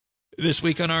This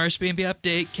week on RSBANDB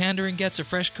Update, Kandarin gets a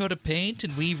fresh coat of paint,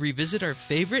 and we revisit our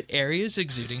favorite areas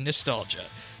exuding nostalgia.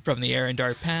 From the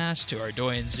Arandar Pass to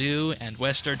Ardougne Zoo and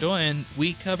West Ardougne,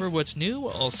 we cover what's new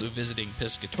while also visiting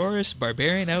Piscatoris,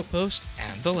 Barbarian Outpost,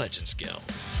 and the Legends Guild.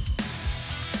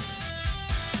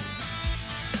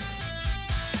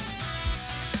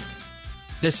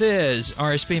 This is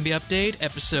RSBANDB Update,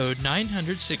 episode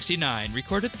 969,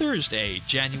 recorded Thursday,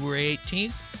 January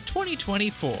 18th,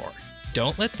 2024.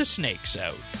 Don't let the snakes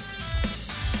out.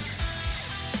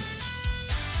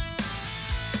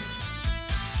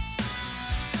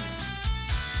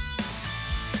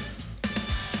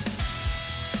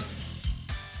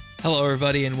 Hello,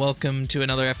 everybody, and welcome to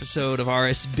another episode of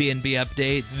RSBANDB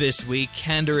Update. This week,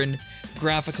 Kandarin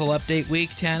Graphical Update Week.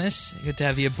 Tanis, good to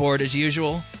have you aboard as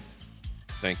usual.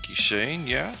 Thank you, Shane.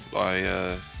 Yeah,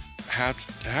 I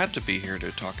had to be here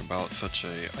to talk about such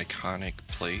a iconic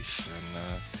place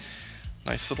and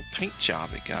nice little paint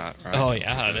job it got. Right? Oh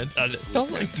yeah, it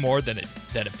felt like more than a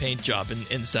paint job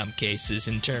in some cases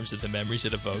in terms of the memories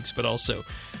it evokes. But also,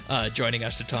 joining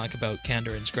us to talk about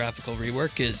Kandarin's graphical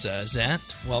rework is Zant.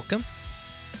 Welcome.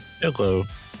 Hello.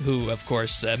 Who, of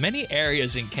course, many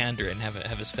areas in Kandarin have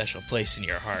a special place in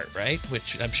your heart, right?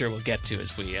 Which I'm sure we'll get to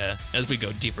as we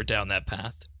go deeper down that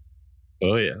path.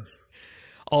 Oh yes.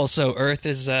 Also, Earth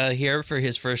is here for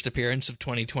his first appearance of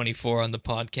 2024 on the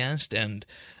podcast, and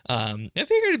I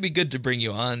figured it'd be good to bring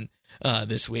you on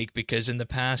this week because in the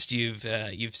past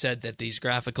you've said that these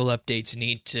graphical updates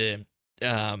need to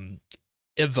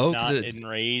evoke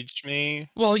enrage me.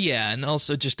 Well, yeah, and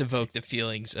also just evoke the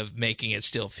feelings of making it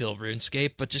still feel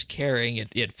RuneScape, but just carrying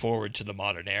it forward to the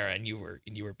modern era. And you were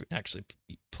actually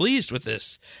pleased with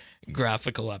this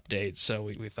graphical update, so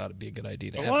we thought it'd be a good idea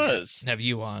to have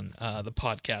you on the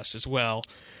podcast as well.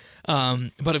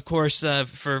 But of course,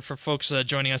 for folks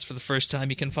joining us for the first time,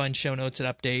 you can find show notes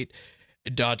at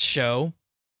update.show.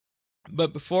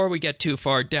 But before we get too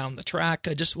far down the track,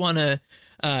 I just want to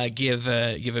give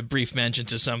a brief mention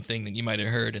to something that you might have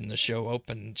heard in the show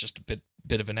open, just a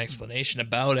bit of an explanation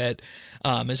about it.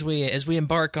 As we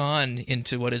embark on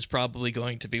into what is probably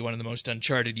going to be one of the most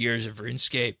uncharted years of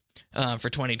RuneScape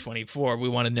for 2024, we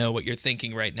want to know what you're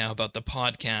thinking right now about the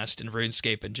podcast and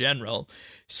RuneScape in general.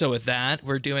 So with that,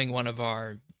 we're doing one of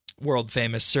our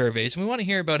world-famous surveys, and we want to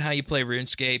hear about how you play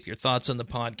RuneScape, your thoughts on the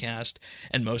podcast,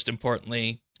 and most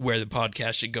importantly, where the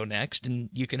podcast should go next.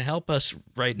 And you can help us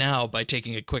right now by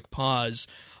taking a quick pause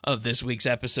of this week's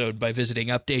episode by visiting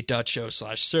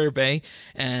update.show/survey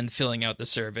and filling out the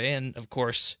survey. And of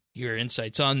course, your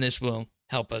insights on this will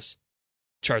help us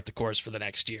chart the course for the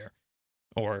next year,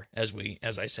 or as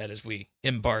I said, as we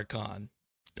embark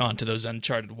onto those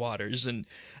uncharted waters. And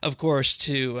of course,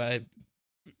 to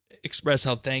express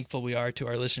how thankful we are to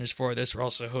our listeners for this, we're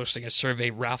also hosting a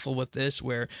survey raffle with this,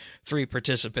 where 3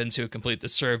 participants who complete the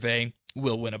survey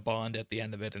will win a bond at the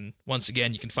end of it. And once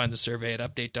again, you can find the survey at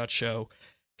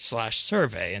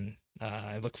update.show/survey. And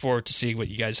I look forward to seeing what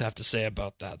you guys have to say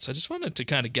about that. So I just wanted to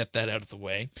kind of get that out of the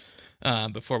way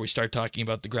before we start talking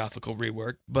about the graphical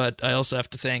rework. But I also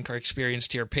have to thank our experienced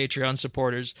tier Patreon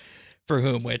supporters, for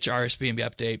whom which RSBANDB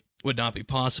Update would not be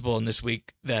possible. And this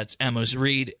week, that's Amos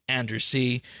Reed, Andrew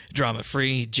C., Drama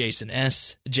Free, Jason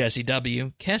S., Jesse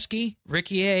W., Kesky,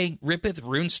 Ricky A., Ripeth,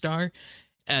 Runestar,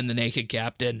 and the Naked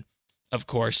Captain. Of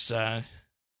course,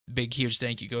 big, huge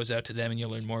thank you goes out to them, and you'll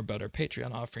learn more about our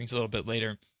Patreon offerings a little bit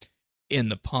later in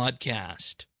the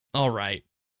podcast. All right.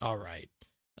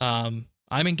 I'm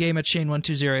in game at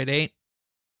Shane12088.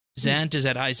 Zant is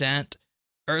at iZant.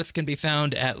 Earth can be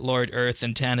found at Lord Earth,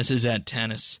 and Tanis is at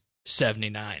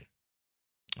Tanis79.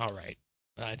 All right.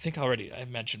 I think already I've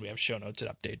mentioned we have show notes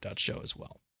at update.show as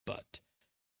well. But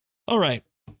all right.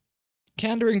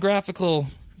 Kandarin graphical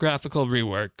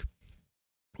rework.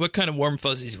 What kind of warm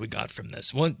fuzzies we got from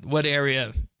this? What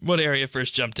area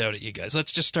first jumped out at you guys?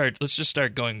 Let's just start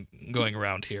going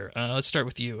around here. Let's start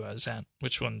with you, Zant.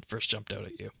 Which one first jumped out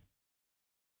at you?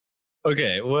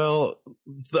 Okay, well,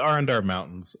 the Arandar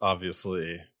Mountains,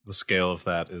 obviously, the scale of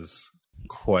that is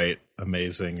quite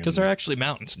amazing. Because they're actually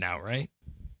mountains now, right?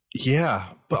 Yeah,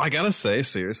 but I gotta say,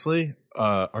 seriously,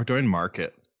 Ardougne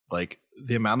Market, like,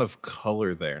 the amount of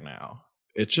color there now,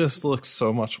 it just looks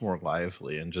so much more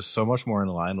lively and just so much more in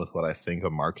line with what I think a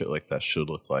market like that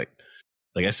should look like.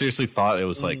 Like, I seriously thought it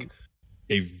was, like,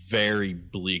 a very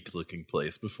bleak-looking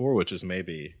place before, which is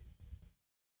maybe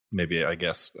I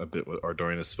guess a bit what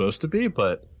Ardougne is supposed to be,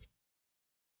 but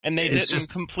and they didn't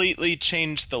completely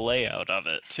change the layout of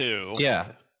it too.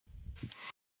 Yeah,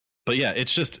 But yeah,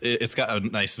 it's got a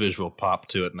nice visual pop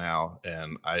to it now,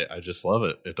 and I just love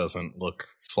it. It doesn't look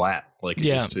flat like it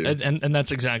used to. And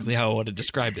that's exactly how I would have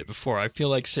described it before. I feel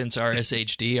like since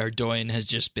RSHD, Ardougne has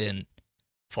just been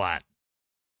flat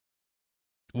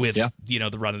with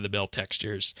the run of the mill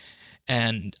textures,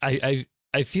 and I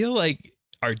feel like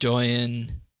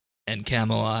Ardougne and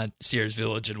Camelot, Sears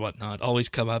Village, and whatnot always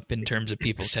come up in terms of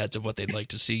people's heads of what they'd like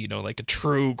to see, like a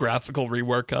true graphical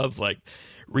rework of, like,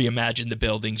 reimagine the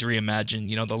buildings, reimagine,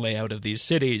 the layout of these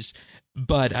cities.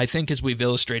 But I think as we've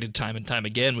illustrated time and time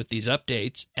again with these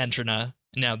updates, Entrina,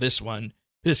 now this one,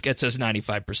 this gets us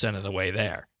 95% of the way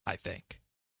there, I think,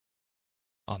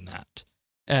 on that.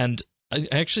 And I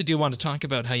actually do want to talk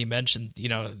about how you mentioned,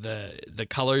 the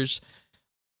colors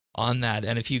on that.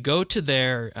 And if you go to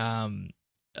their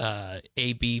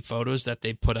AB photos that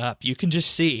they put up, you can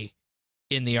just see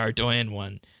in the Ardougne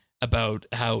one about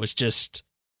how it was just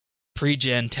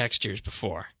pre-gen textures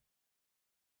before.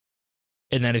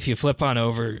 And then if you flip on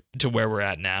over to where we're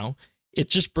at now, it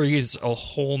just breathes a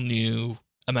whole new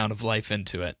amount of life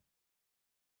into it.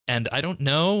 And I don't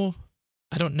know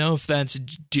if that's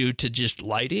due to just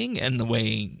lighting and the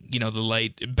way, the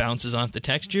light bounces off the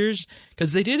textures,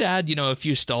 because they did add, a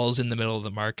few stalls in the middle of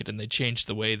the market, and they changed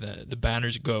the way the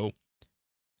banners go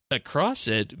across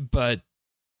it, but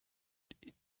I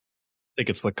think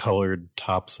it's the colored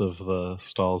tops of the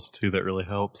stalls, too, that really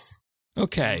helps.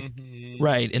 Okay,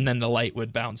 right, and then the light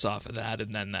would bounce off of that,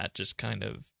 and then that just kind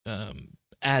of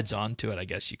adds on to it, I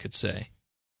guess you could say.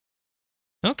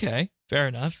 Okay, fair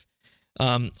enough.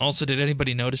 Also, did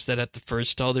anybody notice that at the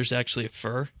first stall there's actually a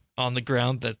fur on the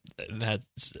ground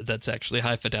that's actually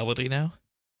high fidelity now?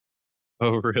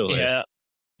 Oh, really?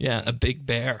 Yeah, a big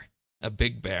bear.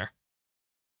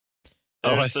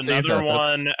 There's another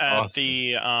one at awesome.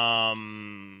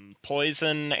 the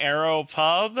Poison Arrow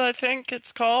Pub, I think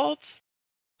it's called.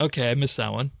 Okay, I missed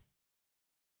that one.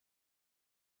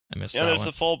 Yeah, there's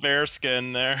a full bear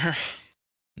skin there.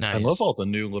 Nice. I love all the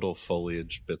new little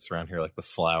foliage bits around here, like the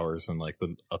flowers and like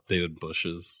the updated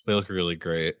bushes. They look really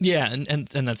great. Yeah, and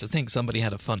that's the thing. Somebody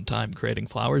had a fun time creating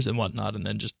flowers and whatnot, and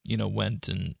then just went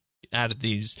and added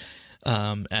these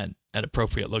at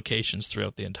appropriate locations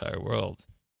throughout the entire world.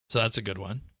 So that's a good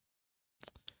one.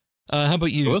 How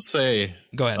about you? I would say,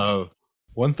 go ahead.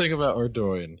 One thing about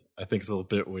Ardougne I think is a little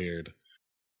bit weird.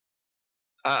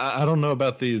 I don't know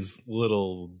about these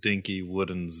little dinky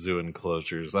wooden zoo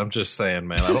enclosures. I'm just saying,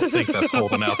 man, I don't think that's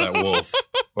holding out that wolf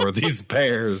or these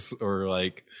bears, or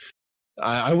like,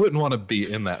 I wouldn't want to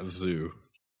be in that zoo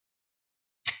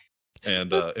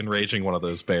and enraging one of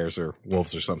those bears or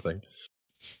wolves or something.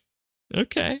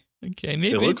 Okay. Maybe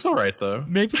it looks all right, though.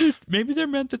 Maybe they're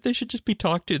meant that they should just be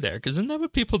talked to there, because isn't that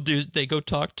what people do? They go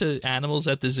talk to animals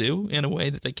at the zoo in a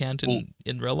way that they can't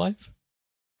in real life?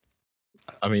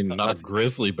 I mean, not a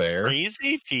grizzly bear.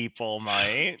 Crazy people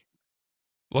might.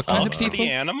 What kind of people?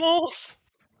 The animals?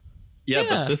 Yeah,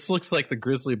 but this looks like the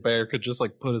grizzly bear could just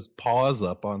like put his paws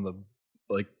up on the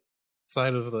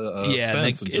side of the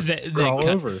fence and just crawl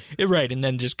over. Right, and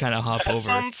then just kind of hop over. That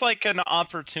sounds like an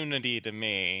opportunity to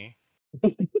me.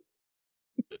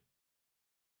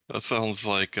 That sounds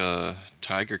like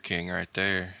Tiger King right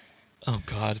there. Oh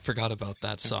God, forgot about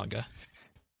that saga.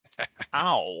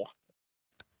 Ow.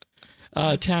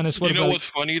 Tanis, what about... what's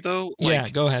funny, though? Yeah,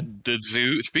 go ahead. The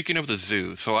zoo, speaking of the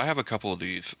zoo, so I have a couple of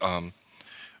these. I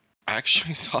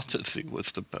actually thought the zoo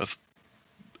was the best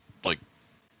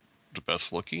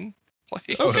looking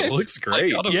place. Oh, it looks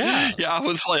great. Yeah, I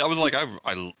was like,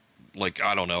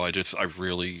 I don't know. I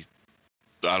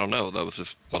don't know. That was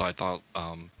just what I thought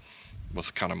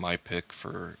was kind of my pick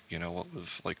for, what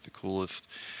was like the coolest.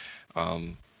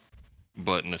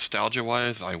 But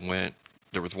nostalgia-wise,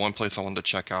 there was one place I wanted to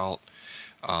check out,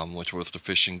 which was the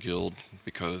Fishing Guild,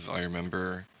 because I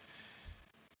remember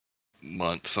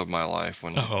months of my life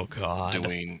when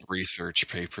doing research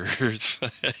papers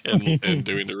and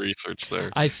doing the research there.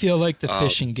 I feel like the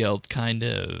Fishing Guild kind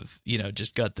of,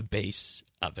 just got the base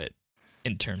of it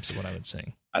in terms of what I would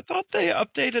say. I thought they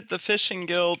updated the Fishing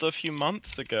Guild a few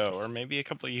months ago, or maybe a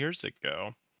couple of years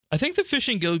ago. I think the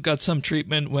Fishing Guild got some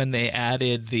treatment when they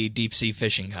added the Deep Sea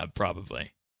Fishing Hub,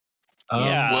 probably.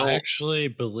 I actually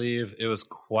believe it was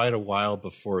quite a while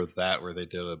before that where they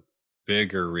did a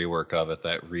bigger rework of it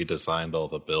that redesigned all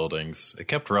the buildings. It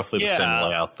kept roughly the same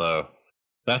layout, though.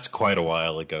 That's quite a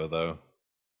while ago, though.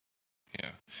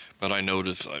 Yeah, but I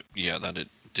noticed, that it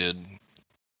did.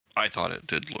 I thought it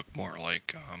did look more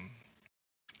like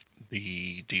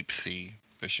the deep sea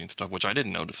fishing stuff, which I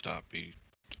didn't notice that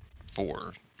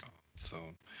before. So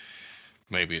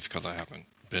maybe it's because I haven't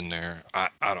been there. I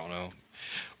don't know.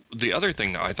 the other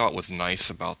thing that I thought was nice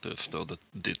about this, though,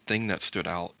 the thing that stood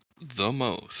out the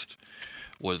most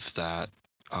was that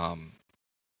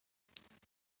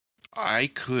I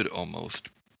could almost,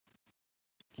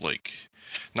 like,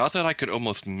 not that I could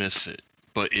almost miss it,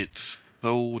 but it's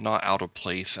so not out of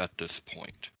place at this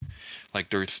point. Like,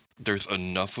 there's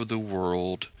enough of the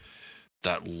world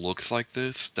that looks like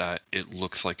this that it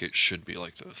looks like it should be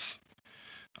like this.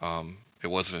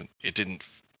 It didn't,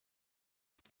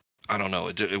 I don't know,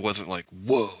 it wasn't like,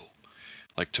 whoa.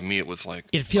 Like, to me, it was like,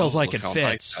 It feels oh, like look it how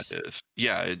fits. nice that is.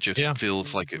 Yeah, it just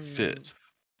feels like it fits.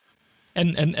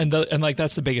 And like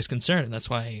that's the biggest concern, and that's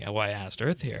why I asked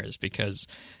Earth here, is because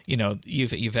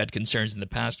you've had concerns in the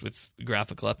past with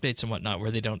graphical updates and whatnot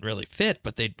where they don't really fit,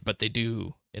 but they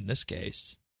do in this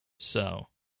case. So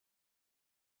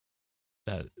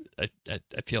that I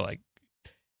feel like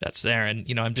that's there, and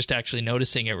I'm just actually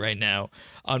noticing it right now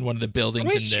on one of the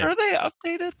buildings. Are we sure they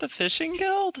updated the fishing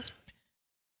guild?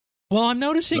 Well, I'm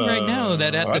noticing right now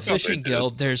that at I the thought they fishing did.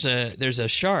 guild there's a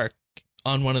shark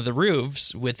on one of the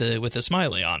roofs with a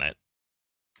smiley on it.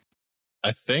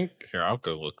 I think here I'll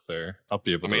go look there. I'll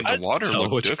be able I mean, to the water tell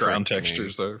looked which ground different to me.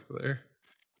 textures are there.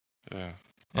 Yeah.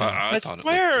 Yeah. I I thought it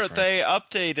swear looked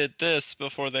different. they updated this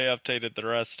before they updated the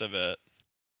rest of it.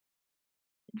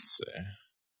 Let's see.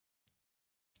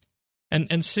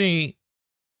 And see,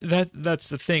 that's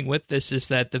the thing with this, is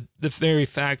that the very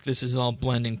fact this is all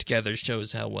blending together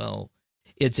shows how well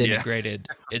it's Yeah. integrated.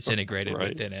 It's integrated Right.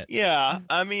 within it. Yeah,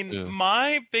 I mean, Yeah.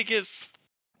 my biggest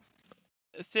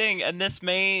thing, and this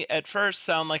may at first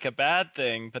sound like a bad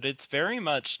thing, but it's very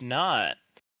much not.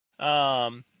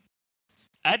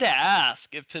 I had to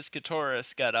ask if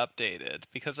Piscatoris got updated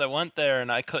because I went there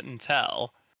and I couldn't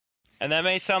tell. And that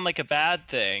may sound like a bad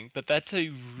thing, but that's a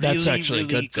That's really, actually a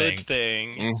really good good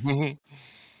thing Mhm.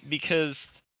 because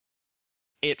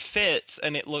it fits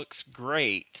and it looks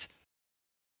great.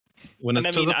 When And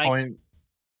it's I to mean, the point.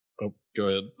 Oh, go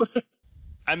ahead.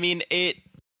 I mean,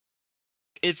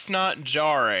 it's not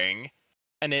jarring,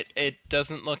 and it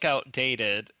doesn't look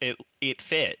outdated. It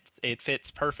fits. It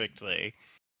fits perfectly.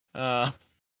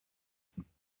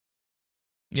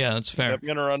 Yeah, that's fair. I'm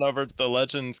gonna run over to the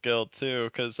Legends Guild too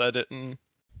because I didn't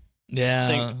Yeah.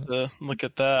 think to look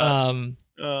at that.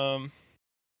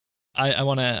 I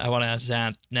want to ask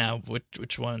Zant now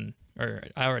which one, or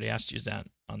I already asked you, Zant,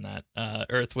 on that.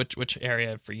 Earth, which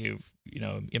area for you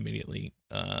immediately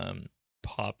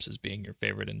pops as being your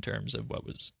favorite in terms of what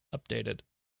was updated?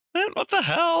 Man, what the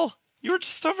hell? You were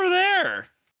just over there.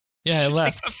 Yeah, I Did you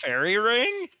left. take the fairy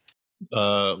ring?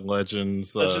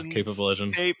 Legends, Legends Cape of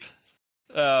Legends. Cape.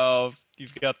 Oh,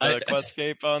 you've got the I- quest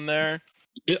cape on there.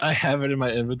 I have it in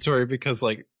my inventory because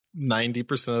like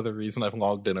 90% of the reason I've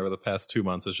logged in over the past 2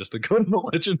 months is just to go to the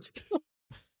Legends.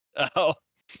 Oh,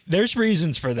 There's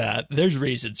reasons for that.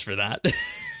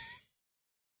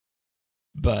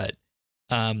 But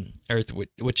Earth,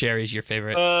 which area is your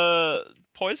favorite?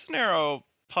 Poison Arrow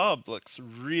Pub looks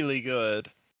really good.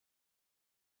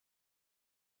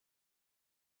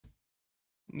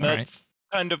 All That's right.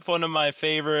 kind of one of my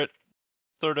favorite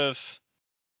sort of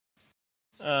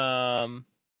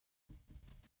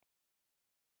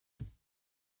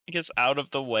I guess out of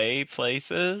the way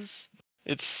places.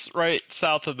 It's right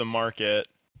south of the market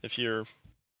if you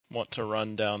want to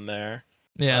run down there.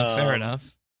 Yeah, fair Um,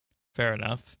 enough. Fair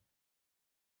enough.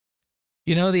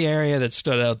 The area that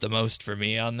stood out the most for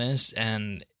me on this,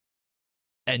 and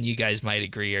you guys might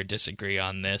agree or disagree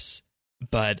on this,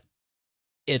 but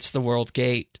it's the World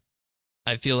Gate.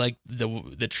 I feel like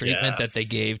the treatment that they Yes.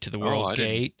 gave to the Oh, World I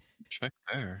didn't Gate, check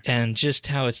there. and just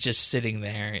how it's just sitting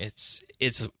there. It's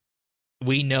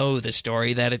we know the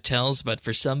story that it tells, but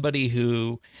for somebody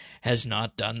who has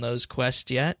not done those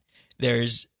quests yet,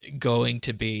 there's going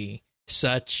to be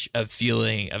such a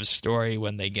feeling of story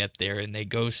when they get there and they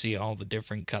go see all the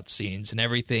different cutscenes and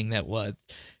everything that was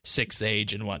Sixth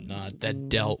Age and whatnot that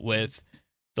dealt with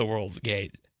the World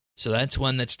Gate. So that's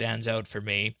one that stands out for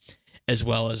me, as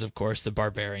well as, of course, the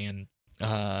Barbarian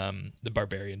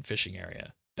fishing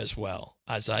area as well.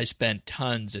 As I spent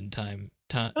tons and tons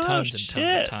shit.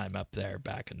 of time up there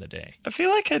back in the day. I feel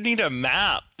like I need a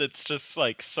map that's just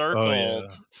like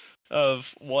circled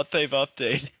of what they've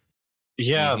updated.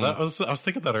 Yeah, Mhm. I was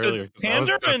thinking that earlier. 'Cause I was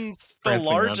Kandarin's the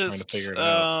prancing around trying to largest figure it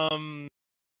out.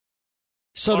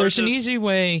 So there's an largest, easy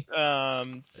way.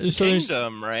 So there's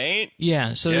kingdom, right?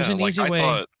 so there's an easy I way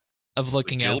thought of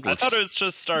looking the at. guild I was thought it was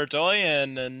just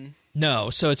Ardougne and No,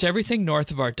 so it's everything north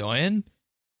of Ardougne,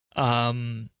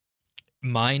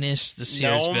 minus the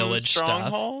Sears Gnome Village stuff.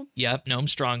 Stronghold. Yep, Gnome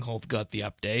Stronghold got the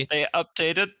update. They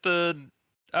updated the.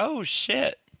 Oh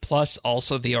shit! Plus,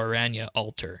 also the Orania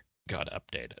altar got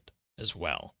updated as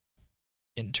well.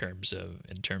 in terms of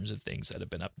things that have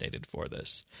been updated for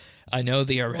this. I know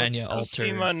the Aranya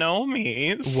altar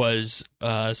was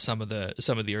some of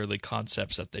the early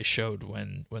concepts that they showed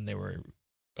when they were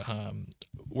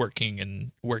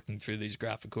working through these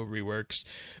graphical reworks.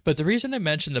 But the reason I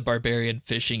mentioned the Barbarian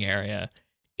fishing area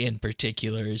in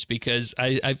particular is because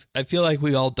I feel like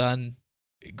we all done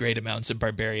great amounts of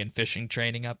Barbarian fishing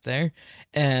training up there,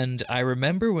 and I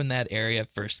remember when that area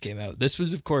first came out. This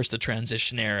was, of course, the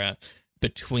transition era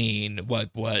between what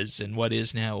was and what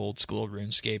is now old school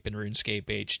RuneScape and RuneScape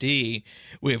HD.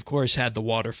 We, of course, had the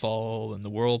waterfall and the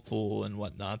whirlpool and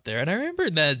whatnot there. And I remember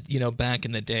that, back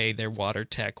in the day, their water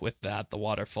tech with that, the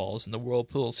waterfalls and the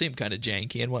whirlpool seemed kind of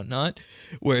janky and whatnot.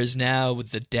 Whereas now,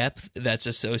 with the depth that's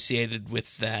associated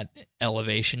with that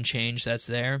elevation change that's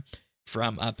there,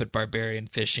 from up at Barbarian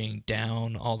Fishing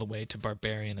down all the way to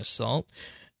Barbarian Assault,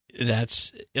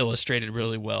 that's illustrated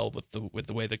really well with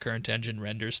the way the current engine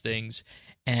renders things.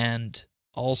 And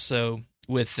also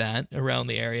with that, around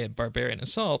the area of Barbarian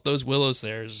Assault, those willows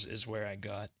there is where I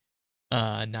got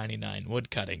 99 wood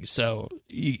cutting. So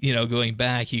going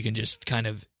back, you can just kind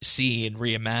of see and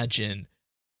reimagine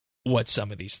what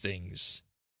some of these things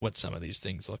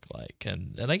look like.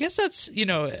 And I guess that's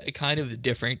kind of a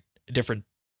different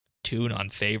tune on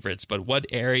favorites, but what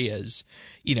areas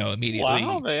immediately...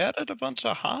 Wow, they added a bunch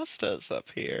of hostas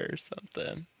up here or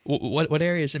something. What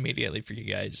areas immediately for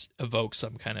you guys evoke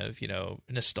some kind of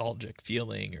nostalgic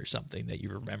feeling or something that you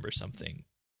remember something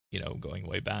going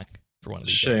way back for one of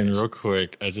these Shane, areas? real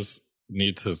quick, I just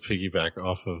need to piggyback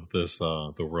off of this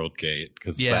the World Gate,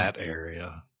 because that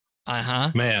area,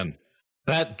 man,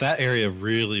 that area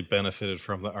really benefited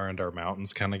from the Arandar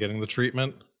Mountains kind of getting the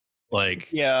treatment.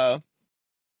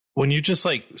 When you just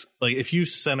like if you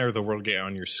center the World Gate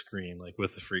on your screen, like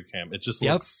with the free cam, it just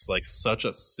looks like such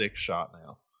a sick shot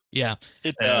now. Yeah,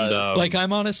 it does.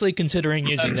 I'm honestly considering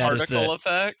using that as the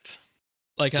effect.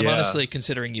 I'm honestly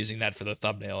considering using that for the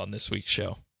thumbnail on this week's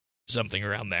show, something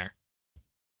around there.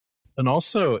 And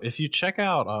also, if you check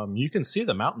out, you can see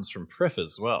the mountains from Prif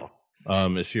as well.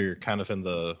 If you're kind of in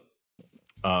the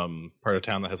part of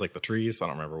town that has like the trees, I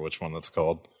don't remember which one that's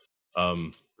called.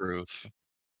 Ruth.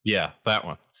 Yeah, that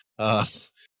one.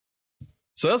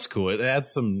 So that's cool. It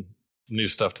adds some new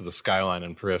stuff to the skyline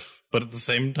in Prif, but at the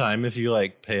same time, if you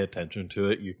pay attention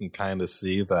to it, you can kind of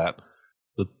see that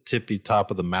the tippy top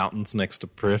of the mountains next to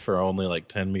Prif are only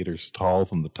 10 meters tall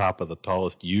from the top of the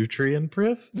tallest yew tree in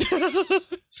Prif.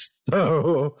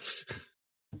 So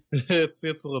it's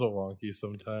a little wonky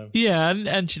sometimes. Yeah, and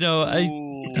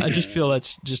I just feel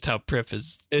that's just how Prif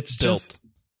is. It's built.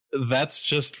 That's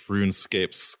just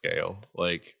RuneScape scale.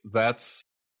 That's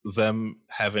them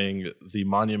having the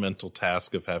monumental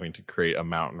task of having to create a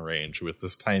mountain range with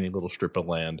this tiny little strip of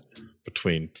land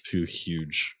between two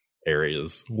huge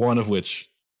areas, one of which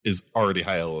is already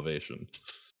high elevation.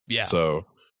 Yeah. So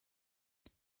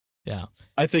yeah,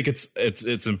 I think it's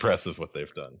impressive what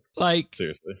they've done.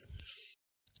 Seriously.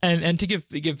 And to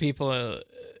give people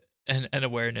an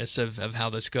awareness of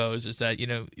how this goes is that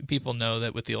people know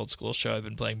that with the old school show I've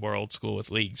been playing more old school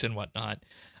with leagues and whatnot,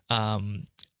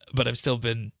 but I've still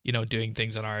been doing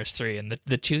things on RS3, and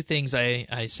the two things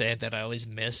I say that I always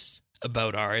miss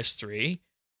about RS3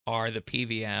 are the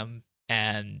PVM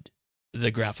and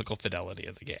the graphical fidelity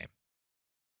of the game.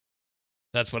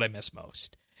 That's what I miss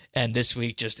most, and this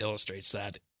week just illustrates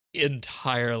that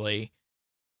entirely,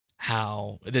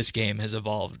 how this game has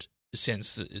evolved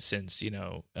since the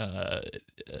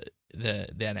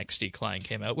NXT client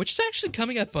came out, which is actually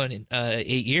coming up on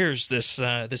 8 years this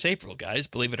April, guys.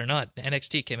 Believe it or not,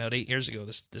 NXT came out 8 years ago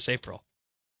this April.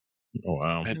 Oh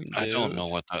wow! I don't know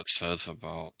what that says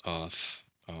about us.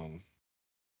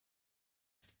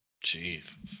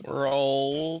 Jeez, we're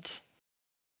old.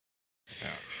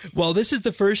 Yeah. Well, this is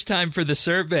the first time for the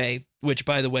survey, which,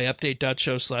 by the way,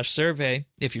 update.show/survey,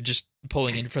 if you're just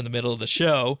pulling in from the middle of the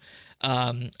show,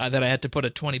 that I had to put a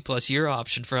 20-plus year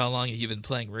option for how long have you been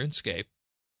playing RuneScape.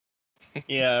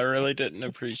 Yeah, I really didn't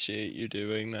appreciate you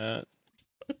doing that.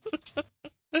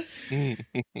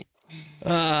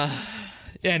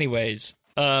 Anyways,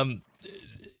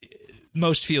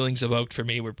 most feelings evoked for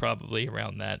me were probably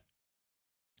around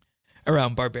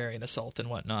Barbarian Assault and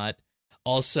whatnot.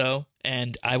 Also,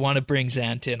 and I want to bring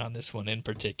Zant in on this one in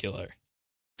particular,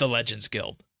 the Legends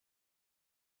Guild.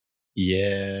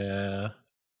 Yeah.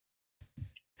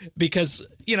 Because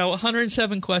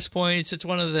 107 quest points, it's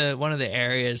one of the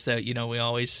areas that we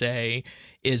always say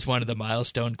is one of the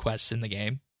milestone quests in the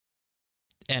game.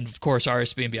 And of course,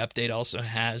 RSBANDB update also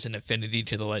has an affinity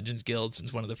to the Legends Guild,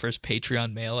 since one of the first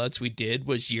Patreon mailouts we did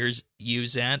was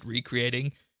Zant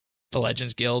recreating the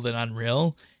Legends Guild in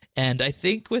Unreal. And I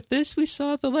think with this, we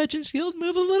saw the Legends Guild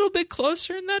move a little bit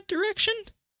closer in that direction.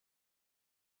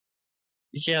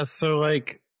 Yeah, so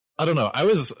like I don't know. I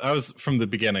was from the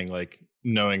beginning like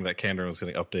knowing that Kandarin was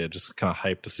getting updated, just kind of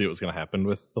hyped to see what was going to happen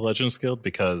with the Legends Guild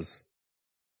because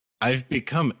I've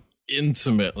become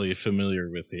intimately familiar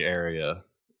with the area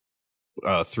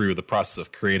through the process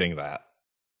of creating that,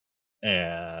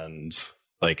 and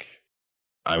like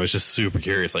I was just super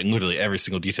curious, like literally every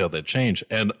single detail that changed.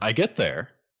 And I get there,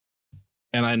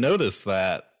 and I notice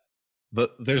that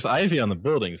there's ivy on the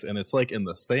buildings, and it's like in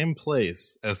the same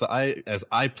place as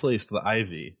I placed the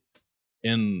ivy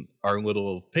in our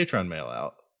little Patreon mail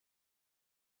out.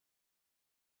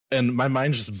 And my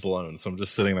mind's just blown, so I'm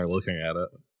just sitting there looking at it.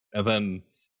 And then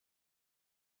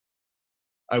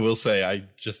I will say I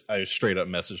straight up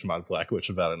messaged Mod Black Witch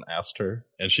about it and asked her,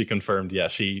 and she confirmed, yeah,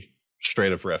 she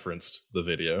straight up referenced the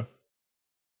video.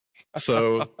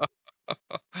 So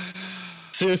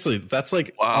seriously, that's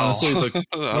like honestly one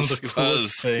of the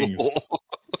coolest things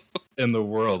in the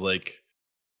world. Like,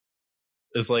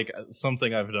 is like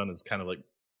something I've done is kind of like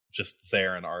just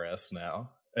there in RS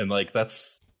now, and like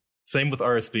that's same with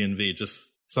RSBANDB.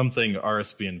 Just something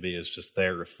RSBANDB is just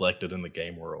there reflected in the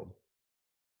game world.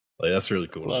 Like that's really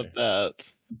cool. Love that.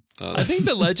 I think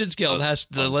the Legends Guild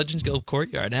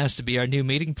Courtyard has to be our new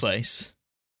meeting place.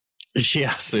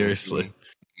 Yeah, seriously.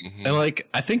 Mm-hmm. And like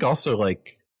I think also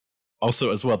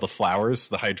as well the flowers,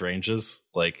 the hydrangeas,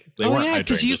 like they weren't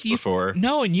hydrangeas before.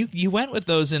 No, and you went with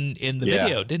those in the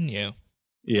video, didn't you?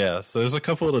 Yeah, so there's a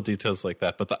couple little details like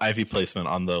that, but the ivy placement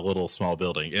on the little small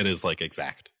building, it is like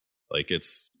exact. Like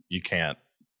it's it.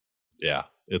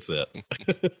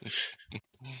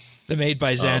 The made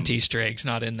by Zant Easter egg's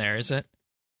not in there, is it?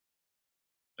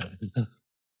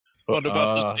 What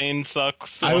about the Shane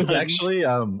sucks? I was actually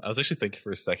thinking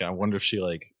for a second. I wonder if she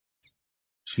like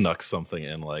snuck something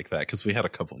in like that, because we had a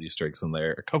couple Easter eggs in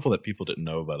there, a couple that people didn't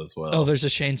know about as well. Oh, there's a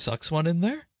Shane sucks one in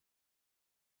there?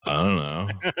 I don't know.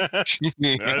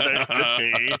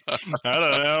 I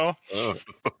don't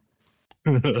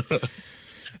know.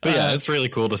 But yeah, it's really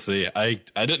cool to see. I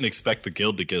didn't expect the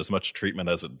guild to get as much treatment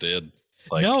as it did.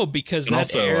 Like, no, because that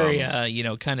also,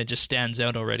 area, kind of just stands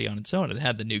out already on its own. It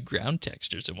had the new ground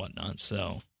textures and whatnot.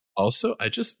 So also, I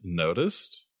just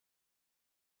noticed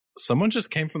someone just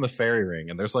came from the fairy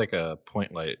ring, and there's like a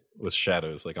point light with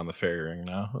shadows like on the fairy ring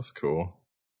now. That's cool.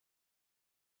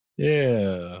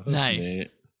 Yeah, that's nice. Neat.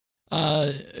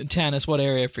 Tanis, what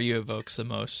area for you evokes the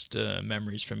most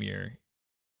memories from your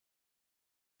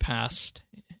past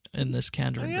in this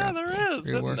Kandarin? Yeah, there is,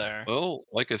 isn't there? Well,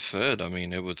 like I said, I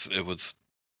mean, it was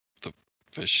the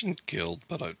fishing guild,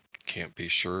 but I can't be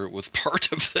sure it was part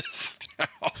of this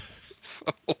now.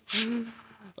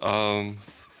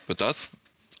 But that's,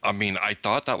 I mean, I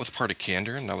thought that was part of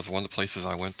Kandarin. That was one of the places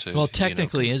I went to. Well,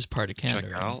 technically is part of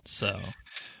Kandarin. So,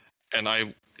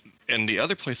 and the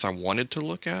other place I wanted to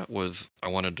look at was I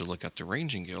wanted to look at the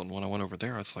Ranging Guild. And when I went over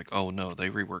there, I was like, oh no, they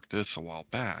reworked this a while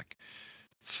back.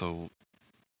 So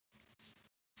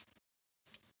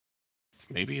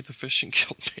maybe the Fishing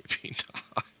Guild, maybe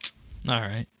not. All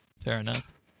right, fair enough.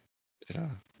 Yeah.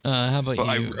 How about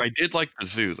but you? I did like the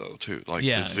zoo though too. Like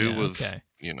the zoo was, okay.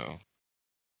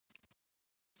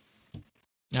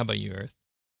 How about you, Earth?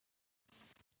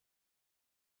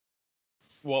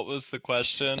 What was the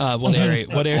question? What area?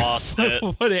 What area? Lost it.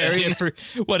 What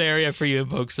area for you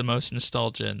evokes the most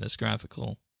nostalgia in this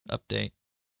graphical update?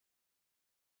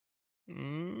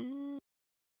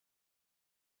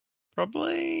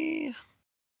 Probably.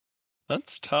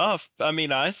 That's tough. I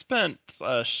mean, I spent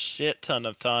a shit ton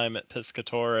of time at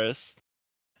Piscatoris.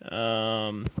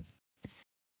 So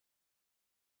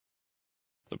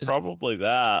probably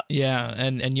that. Yeah,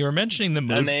 and you were mentioning the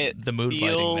mood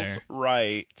lighting there.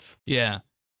 Right. Yeah.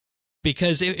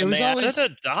 Because it was always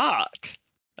added a dock.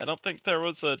 I don't think there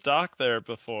was a dock there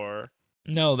before.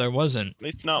 No, there wasn't. At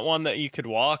least not one that you could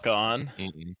walk on.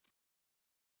 Mm-mm.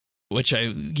 Which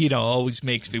always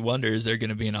makes me wonder, is there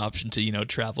going to be an option to,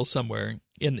 travel somewhere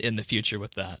in the future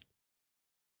with that?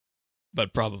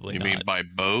 But probably not. You mean by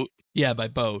boat? Yeah, by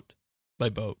boat. By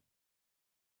boat.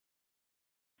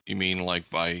 You mean like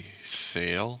by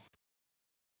sail?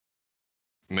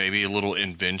 Maybe a little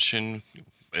invention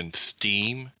and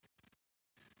steam?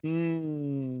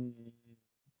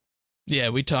 Yeah,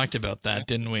 we talked about that,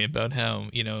 didn't we? About how,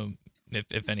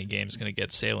 if any game's going to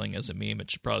get sailing as a meme, it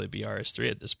should probably be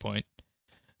RS3 at this point.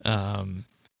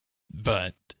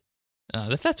 But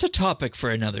that's a topic for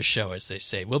another show, as they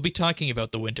say. We'll be talking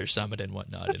about the Winter Summit and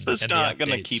whatnot. This is not going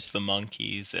to keep the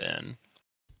monkeys in.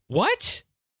 What?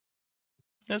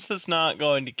 This is not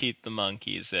going to keep the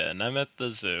monkeys in. I'm at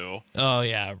the zoo. Oh,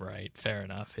 yeah, right. Fair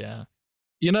enough, yeah.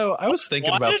 You know, I was thinking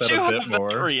Why about did that you a bit have that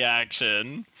more.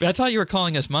 reaction? I thought you were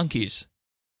calling us monkeys.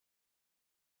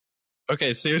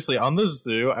 Okay, seriously, on the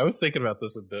zoo, I was thinking about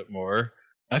this a bit more.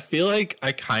 I feel like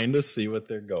I kind of see what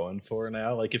they're going for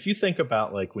now. Like, if you think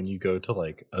about, like, when you go to,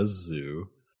 like, a zoo,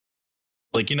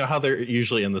 like, you know how they're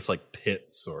usually in this, like,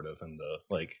 pit, sort of, and the,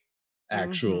 like,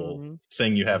 actual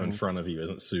thing you have in front of you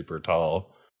isn't super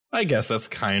tall. I guess that's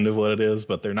kind of what it is,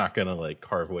 but they're not going to, like,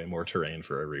 carve away more terrain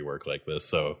for a rework like this,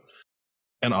 so...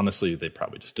 And honestly, they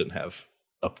probably just didn't have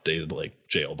updated, like,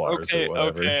 jail bars or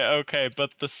whatever. Okay, but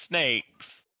the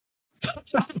snakes.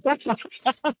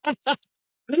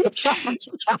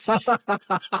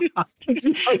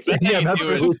 Yeah, that's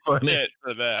really funny. Shit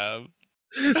for them.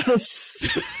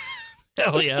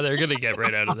 Hell yeah, they're gonna get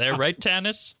right out of there, right,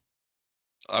 Tannis?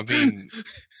 I mean,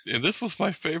 and this was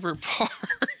my favorite part.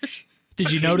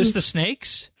 Did you notice the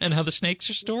snakes and how the snakes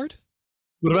are stored?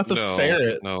 What about the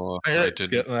ferret? No, Ferret's I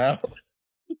didn't. getting out.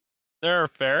 There are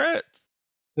ferrets?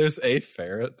 There's a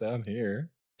ferret down here.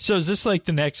 So is this like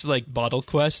the next like bottle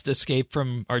quest, escape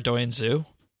from Ardougne Zoo?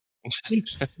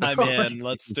 I'm in.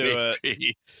 Let's do it.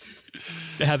 Maybe.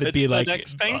 Have it It's be the like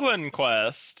next penguin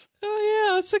quest. Oh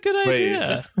yeah, that's a good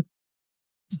idea.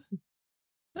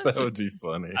 That would be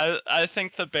funny. I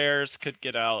think the bears could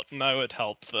get out, and I would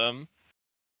help them.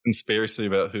 Conspiracy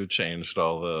about who changed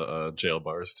all the jail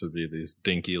bars to be these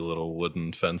dinky little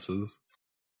wooden fences.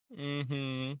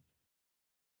 Mm-hmm.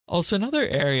 Also, another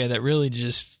area that really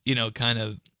just, you know, kind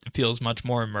of feels much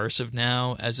more immersive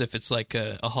now, as if it's like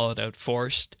a hollowed out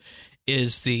forest,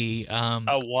 is the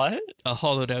A what? a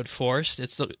hollowed out forest.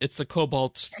 It's the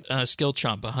Cobalt Skill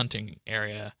Champa hunting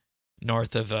area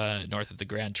north of the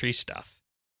Grand Tree stuff.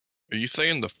 Are you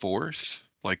saying the Force?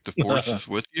 Like the Force is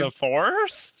with you? The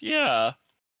forest? Yeah.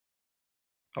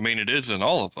 I mean, it is in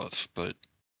all of us, but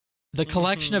The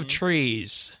collection of Mhm.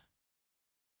 trees.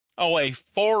 Oh, a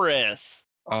forest.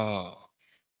 oh,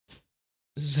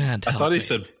 Zant, I help thought me.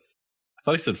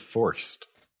 he said forced.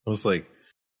 I was like,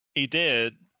 He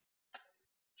did.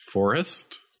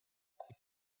 forest?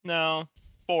 No,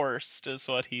 forced is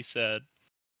what he said.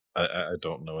 I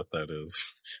don't know what that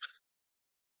is.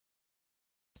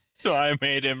 So I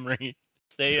made him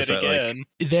say Is it that like- again.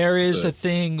 There is So- a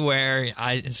thing where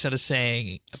I, instead of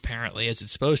saying apparently as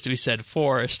it's supposed to be said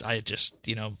forest, I just,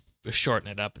 you know, shorten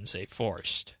it up and say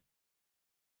forced.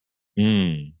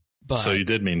 But So you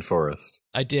did mean forest.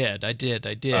 I did.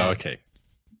 Oh, okay.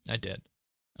 I did.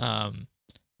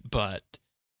 But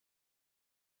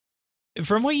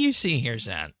from what you see here,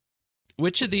 Zan,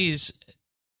 which of these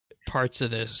parts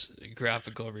of this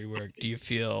graphical rework do you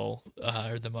feel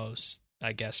are the most,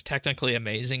 I guess, technically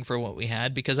amazing for what we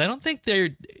had? Because I don't think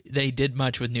they did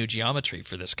much with new geometry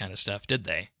for this kind of stuff, did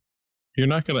they? You're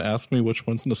not going to ask me which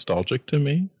one's nostalgic to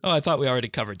me? Oh, I thought we already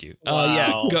covered you.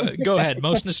 Wow. Yeah, go ahead.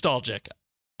 Most nostalgic.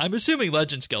 I'm assuming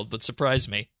Legends Guild, but surprise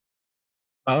me.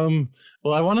 Well,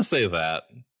 I want to say that,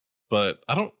 but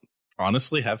I don't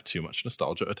honestly have too much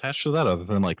nostalgia attached to that other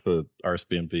than like the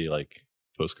RSBANDB like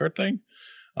postcard thing.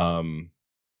 And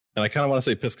I kind of want to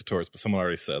say Piscatoris, but someone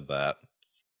already said that.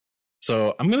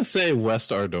 So I'm going to say West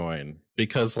Ardougne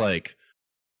because like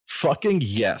fucking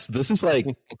yes, this is like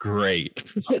great.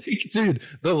 Like, dude,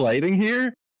 the lighting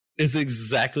here is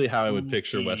exactly how I would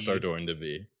picture West Ardougne to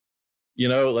be. You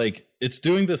know, like it's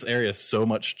doing this area so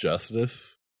much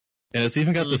justice. And it's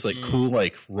even got this like cool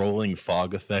like rolling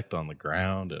fog effect on the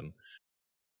ground and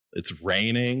it's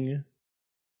raining.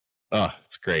 Oh,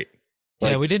 it's great.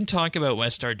 Like, Yeah, we didn't talk about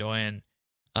West Ardougne.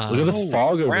 look at the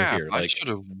fog over crap! here. I Like should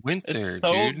have went It's there,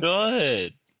 so dude.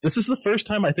 good. this is the first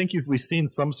time I think we've seen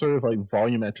some sort of like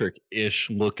volumetric-ish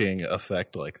looking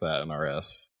effect like that in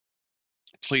RS.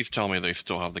 Please tell me they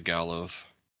still have the gallows.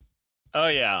 Oh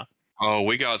yeah. Oh,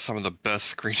 we got some of the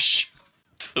best screenshots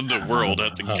in the world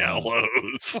at the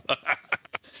gallows.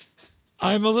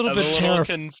 I'm a little I'm bit a little terrified.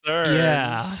 concerned.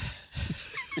 Yeah.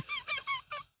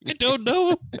 I don't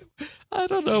know. I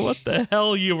don't know what the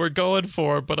hell you were going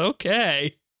for, but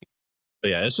okay.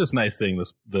 But yeah, it's just nice seeing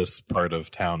this part of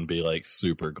town be like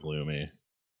super gloomy.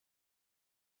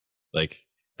 Like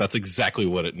that's exactly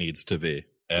what it needs to be,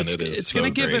 and It's so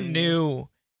going to give great. a new.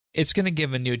 It's going to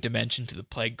give a new dimension to the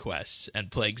Plague quests and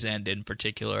Plague's End in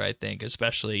particular. I think,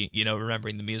 especially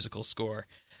remembering the musical score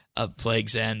of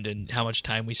Plague's End and how much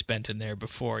time we spent in there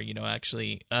before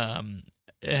actually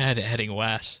heading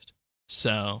west.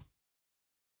 So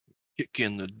Kick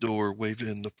in the door,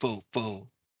 waving the fofo.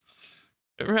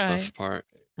 right, Best part.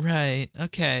 right,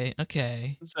 okay.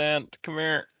 Zant, come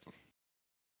here.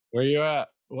 Where you at?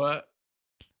 What?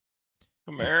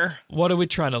 Come here. What are we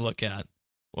trying to look at?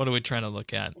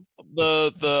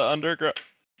 The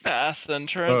Pass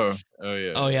entrance. Oh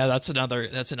yeah. Oh yeah, that's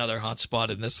another hot spot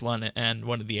in this one, and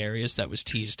one of the areas that was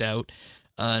teased out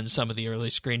in some of the early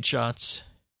screenshots.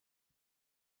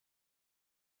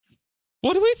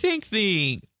 What do we think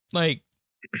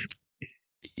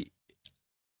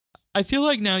I feel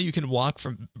like now you can walk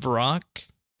from Varrock,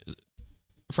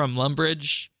 from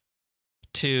Lumbridge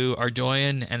to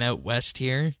Ardougne and out west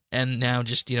here, and now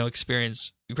just,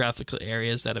 experience graphical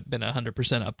areas that have been 100%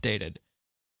 updated.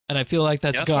 And I feel like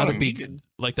that's gotta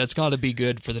be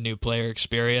good for the new player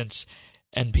experience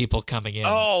and people coming in.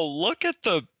 Oh, look at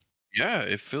the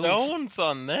it feels stones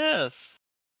on this.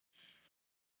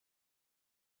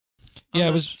 Yeah,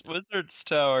 on this Wizard's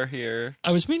Tower here.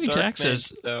 I was meaning to Dark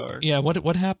access. Mage's Tower. Yeah,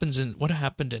 what happened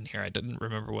in here? I didn't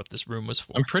remember what this room was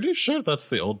for. I'm pretty sure that's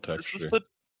the old This texture.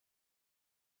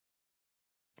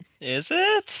 Is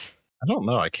it? I don't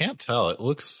know. I can't tell. It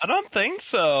looks. I don't think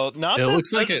so. It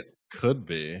looks like it could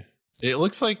be. It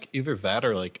looks like either that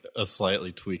or like a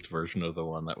slightly tweaked version of the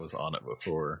one that was on it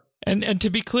before. And to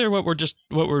be clear, what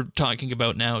we're talking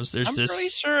about now is I'm pretty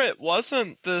sure it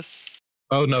wasn't this.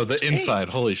 Oh no, the inside.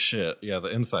 Holy shit. Yeah, the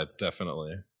inside's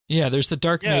definitely. Yeah, there's the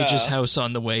Dark Mage's house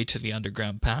on the way to the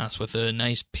underground pass with a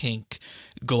nice pink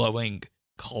glowing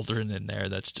cauldron in there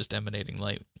that's just emanating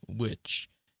light, which,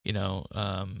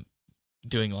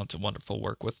 doing lots of wonderful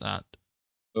work with that.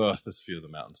 Ugh, this view of the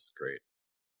mountains is great.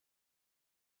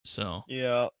 So.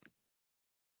 Yeah.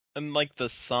 And like the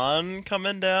sun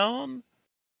coming down.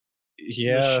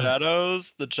 Yeah. The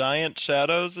shadows, the giant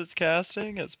shadows it's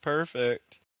casting, it's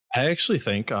perfect. I actually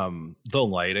think the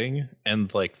lighting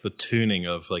and like the tuning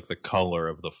of like the color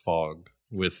of the fog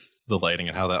with the lighting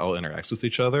and how that all interacts with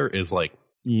each other is like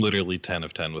literally 10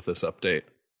 of 10 with this update.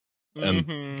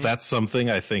 And that's something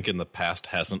I think in the past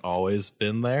hasn't always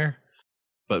been there.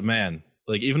 But man,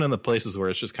 like even in the places where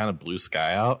it's just kind of blue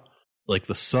sky out, like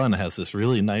the sun has this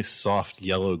really nice soft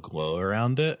yellow glow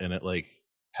around it, and it like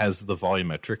has the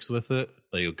volumetrics with it.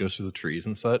 Like it goes through the trees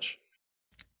and such.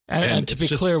 And to be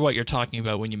clear, what you're talking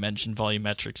about when you mention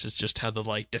volumetrics is just how the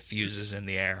light diffuses in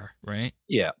the air, right?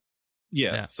 Yeah.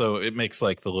 So it makes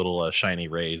like the little shiny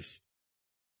rays.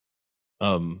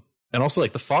 And also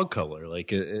like the fog color,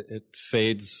 like it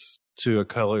fades to a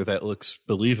color that looks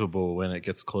believable when it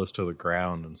gets close to the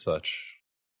ground and such.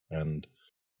 And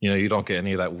you don't get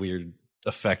any of that weird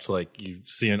effect like you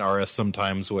see in RS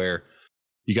sometimes where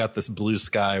you got this blue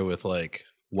sky with like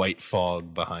white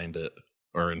fog behind it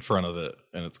or in front of it,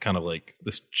 and it's kind of like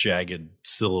this jagged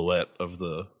silhouette of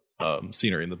the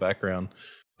scenery in the background.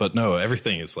 But no,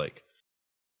 everything is like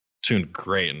tuned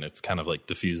great, and it's kind of like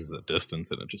diffuses at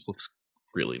distance, and it just looks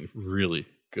really, really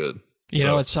good. You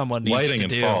know what someone needs lighting to and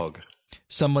do? Fog.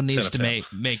 Someone needs to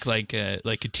make like a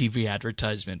TV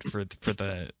advertisement for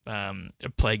the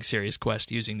Plague Series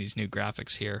quest using these new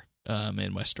graphics here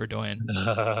in West Ardougne.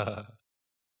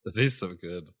 These are so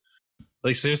good.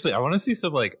 Like seriously, I want to see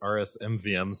some like RS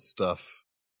MVM stuff.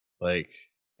 Like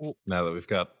now that we've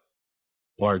got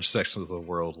large sections of the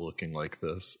world looking like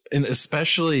this, and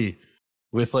especially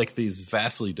with like these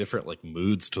vastly different like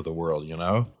moods to the world,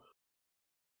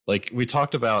 Like we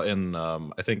talked about in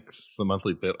I think the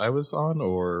monthly bit I was on,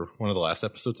 or one of the last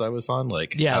episodes I was on,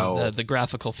 like the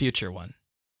graphical future one.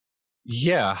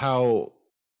 Yeah, how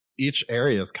each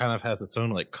area kind of has its own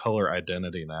like color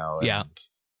identity now. And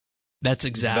that's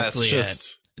exactly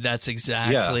it. That's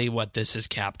exactly what this is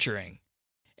capturing.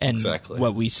 And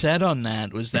what we said on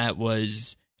that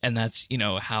was, and that's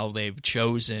how they've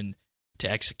chosen to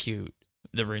execute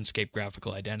the RuneScape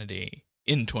graphical identity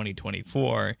in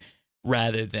 2024.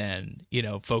 Rather than,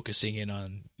 focusing in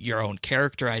on your own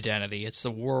character identity, it's the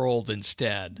world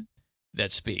instead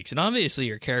that speaks. And obviously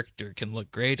your character can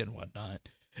look great and whatnot,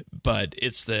 but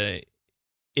it's the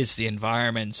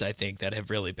environments, I think, that have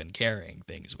really been carrying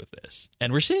things with this.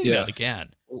 And we're seeing that again.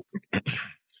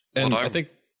 And I think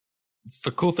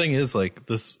the cool thing is like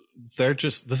this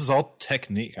is all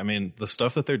technique. I mean, the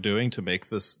stuff that they're doing to make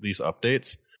these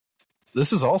updates,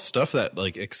 this is all stuff that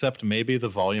like, except maybe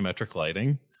the volumetric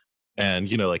lighting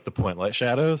and like the point light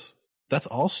shadows, that's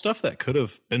all stuff that could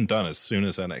have been done as soon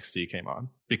as NXT came on,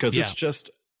 because it's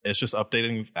just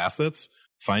updating assets,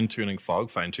 fine-tuning fog,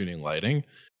 fine-tuning lighting,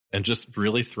 and just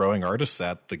really throwing artists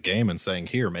at the game and saying,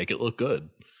 here, make it look good.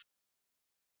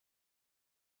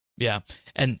 Yeah.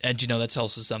 And that's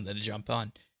also something to jump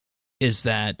on, is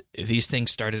that these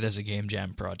things started as a game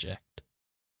jam project,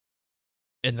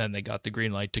 and then they got the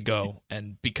green light to go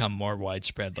and become more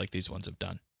widespread like these ones have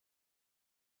done.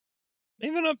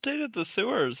 Even updated the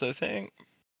sewers, I think.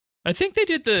 I think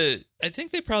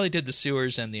they probably did the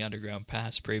sewers and the underground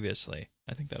pass previously.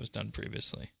 I think that was done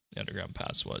previously. The underground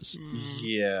pass was.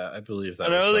 Yeah, I believe that.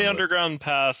 I know the done underground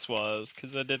pass was,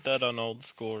 because I did that on old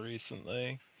school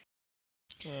recently.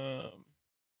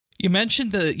 You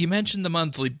mentioned the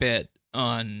monthly bit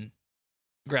on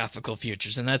Graphical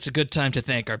Futures, and that's a good time to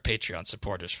thank our Patreon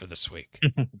supporters for this week.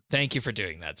 Thank you for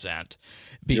doing that, Zant,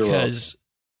 because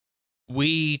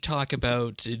we talk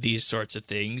about these sorts of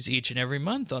things each and every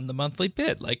month on the monthly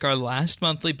bit. Like our last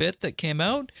monthly bit that came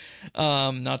out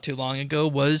not too long ago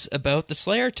was about the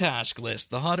Slayer task list,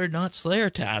 the Hot or Not Slayer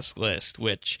task list,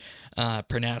 which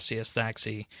Pernasius,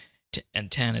 Thaxi,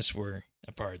 and Tanis were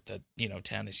a part. That,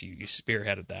 Tanis, you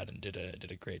spearheaded that and did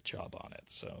a great job on it.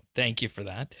 So thank you for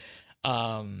that.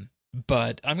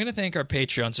 But I'm going to thank our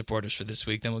Patreon supporters for this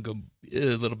week. Then we'll go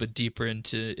a little bit deeper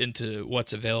into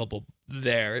what's available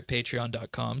there at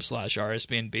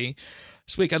patreon.com/RSBANDB.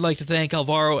 This week, I'd like to thank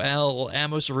Alvaro L.,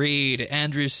 Amos Reed,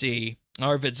 Andrew C.,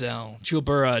 Arvids L.,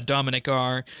 Chulbura, Dominic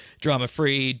R., Drama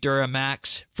Free, Dura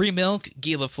Max, Free Milk,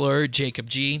 Gila Fleur, Jacob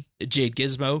G., Jade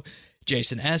Gizmo,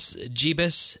 Jason S.,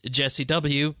 Jeebus, Jesse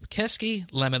W., Keski,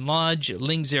 Lemon Lodge,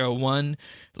 Ling01,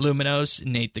 Luminos,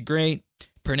 Nate the Great,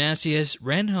 Pernasius,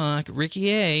 Renhawk,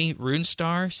 Ricky A.,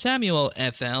 Runestar, Samuel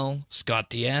FL, Scott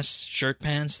DS,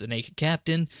 Shirkpants, The Naked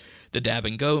Captain, The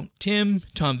Dabbing Goat, Tim,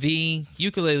 Tom V.,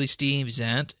 Ukulele Steve,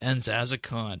 Zant, and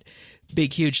Zazakon.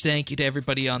 Big, huge thank you to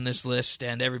everybody on this list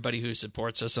and everybody who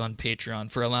supports us on Patreon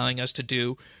for allowing us to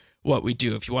do what we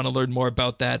do. If you want to learn more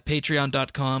about that,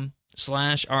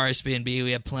 patreon.com/RSBNB.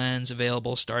 We have plans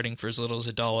available starting for as little as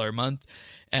 $1 a month.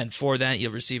 And for that,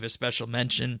 you'll receive a special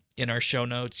mention in our show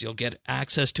notes. You'll get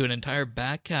access to an entire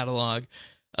back catalog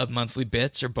of monthly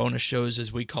bits, or bonus shows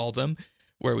as we call them,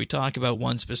 where we talk about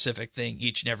one specific thing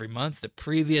each and every month. The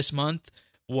previous month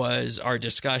was our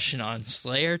discussion on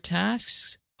Slayer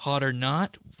tasks, hot or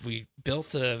not. We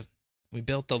built a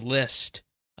list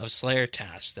of Slayer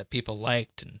tasks that people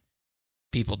liked and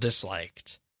people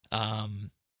disliked. How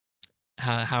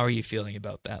are you feeling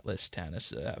about that list,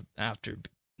 Tanis, after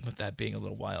with that being a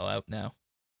little while out now?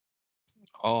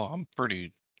 Oh, I'm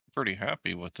pretty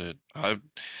happy with it. I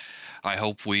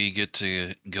hope we get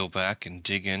to go back and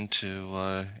dig into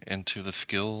the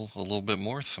skill a little bit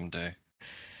more someday.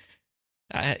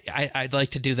 I'd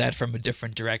like to do that from a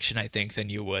different direction, I think,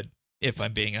 than you would, if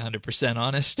I'm being 100%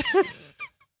 honest.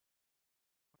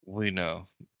 We know,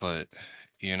 but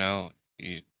you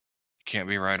can't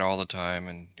be right all the time,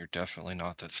 and you're definitely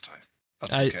not this time.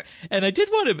 That's okay. And I did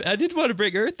want to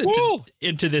bring Earth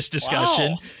into this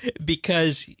discussion,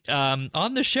 because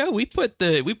on the show we put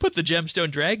the Gemstone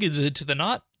Dragons into the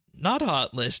not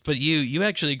hot list, but you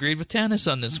actually agreed with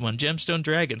Tanis on this one. Gemstone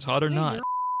Dragons, hot or not? You're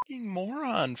a f***ing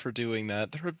moron for doing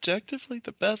that. They're objectively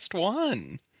the best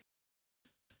one.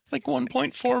 Like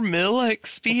 1.4 mil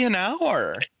XP an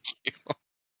hour.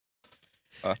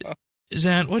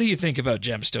 Zant, what do you think about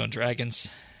Gemstone Dragons?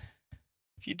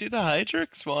 If you do the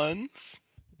Hydrix ones,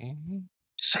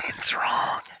 Shane's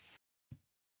wrong.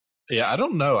 Yeah, I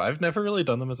don't know. I've never really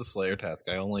done them as a Slayer task.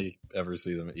 I only ever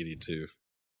see them at ED2.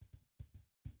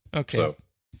 Okay, so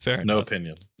fair enough. No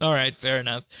opinion. All right, fair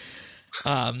enough.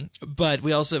 But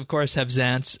we also, of course, have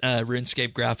Zant's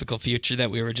RuneScape graphical future that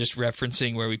we were just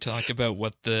referencing, where we talk about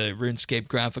what the RuneScape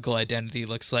graphical identity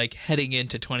looks like heading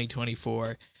into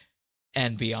 2024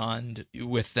 and beyond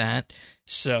with that.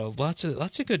 So lots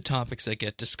of good topics that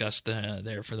get discussed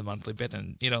there for the monthly bit.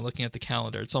 And, looking at the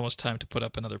calendar, it's almost time to put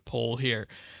up another poll here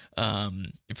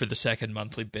for the second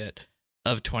monthly bit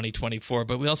of 2024.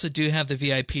 But we also do have the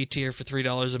VIP tier for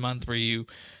 $3 a month, where you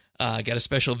get a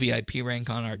special VIP rank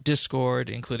on our Discord,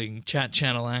 including chat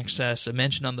channel access, a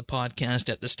mention on the podcast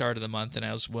at the start of the month, and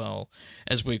as well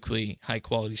as weekly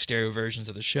high-quality stereo versions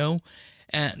of the show.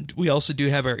 And we also do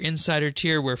have our Insider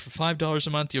tier, where for $5 a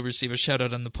month, you'll receive a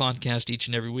shout-out on the podcast each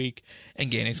and every week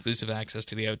and gain exclusive access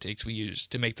to the outtakes we use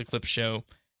to make the clip show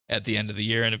at the end of the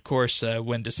year. And, of course,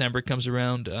 when December comes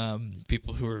around,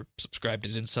 people who are subscribed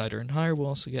to Insider and higher will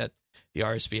also get the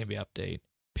RSBANDB update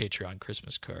Patreon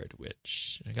Christmas card,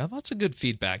 which I got lots of good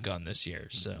feedback on this year.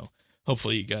 So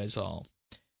hopefully you guys all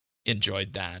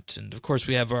enjoyed that. And, of course,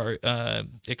 we have our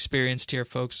experienced tier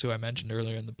folks who I mentioned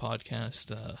earlier in the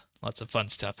podcast. Lots of fun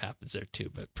stuff happens there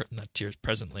too, but that tier is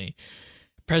presently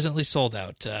sold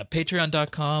out.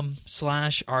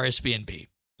 Patreon.com/RSBNB.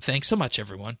 Thanks so much,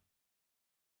 everyone.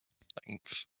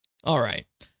 Thanks. All right.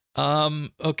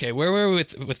 Okay, where were we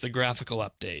with the graphical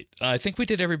update? I think we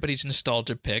did everybody's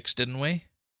nostalgia picks, didn't we?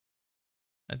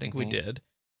 I think we did.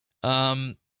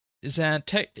 Is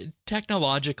that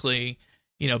technologically,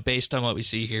 based on what we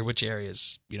see here, which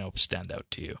areas, stand out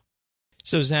to you?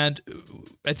 So Zad,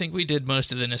 I think we did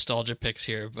most of the nostalgia picks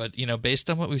here, but based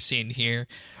on what we've seen here,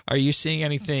 are you seeing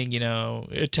anything,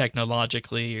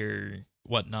 technologically or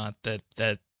whatnot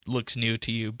that looks new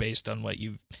to you based on what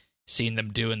you've seen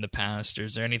them do in the past, or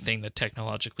is there anything that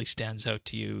technologically stands out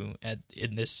to you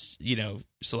in this,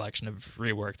 selection of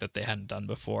rework that they hadn't done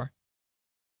before?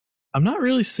 I'm not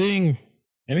really seeing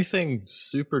anything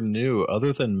super new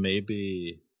other than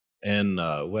maybe in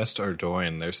West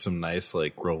Ardougne, there's some nice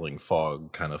like rolling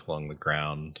fog kind of along the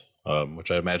ground,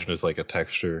 which I imagine is like a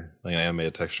texture, like an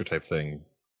animated texture type thing,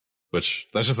 which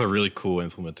that's just a really cool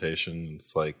implementation.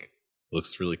 It's like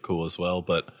looks really cool as well.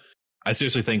 But I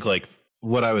seriously think like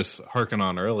what I was harking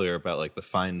on earlier about like the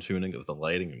fine tuning of the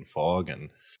lighting and fog and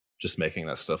just making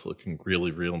that stuff looking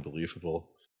really real and believable.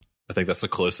 I think that's the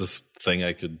closest thing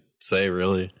I could say,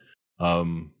 really.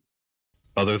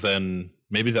 Other than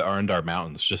maybe the Arandar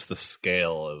Mountains, just the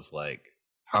scale of like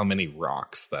how many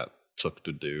rocks that took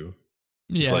to do.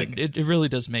 Yeah, like, it really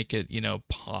does make it,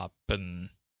 pop and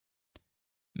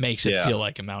makes it feel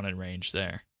like a mountain range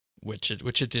there, which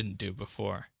it didn't do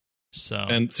before. So,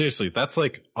 and seriously, that's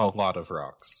like a lot of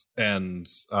rocks. And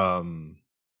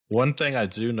one thing I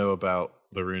do know about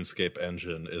the RuneScape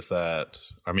engine is that,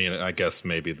 I mean, I guess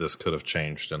maybe this could have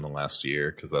changed in the last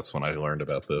year because that's when I learned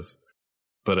about this,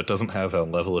 but it doesn't have a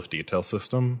level of detail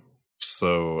system.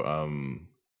 So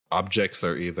objects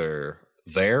are either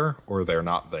there or they're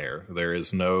not there. There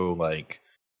is no like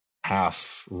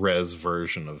half res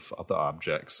version of the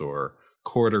objects or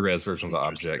quarter res version of the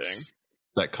objects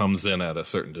that comes in at a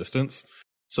certain distance.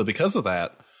 So because of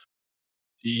that,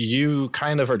 you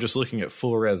kind of are just looking at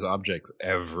full res objects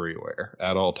everywhere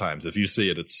at all times. If you see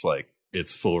it, it's like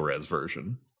it's full res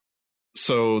version.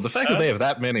 So the fact that they have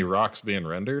that many rocks being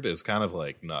rendered is kind of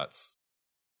like nuts.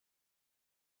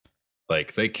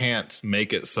 Like they can't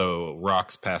make it so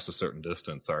rocks past a certain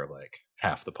distance are like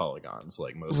half the polygons,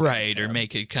 like most. Right, or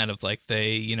make it kind of like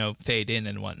they, fade in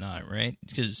and whatnot, right?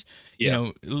 Because,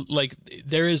 like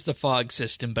there is the fog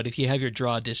system, but if you have your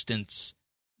draw distance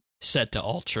set to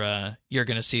ultra, you're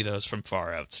going to see those from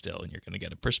far out still, and you're going to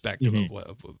get a perspective of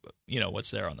what,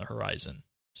 what's there on the horizon.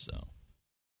 So.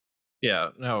 Yeah,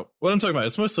 now what I'm talking about,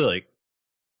 it's mostly like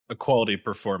a quality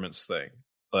performance thing.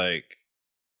 Like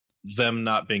them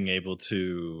not being able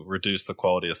to reduce the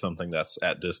quality of something that's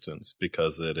at distance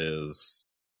because it is,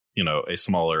 a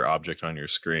smaller object on your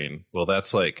screen. Well,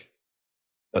 that's a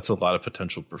lot of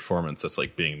potential performance that's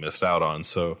like being missed out on.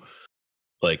 So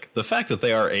like the fact that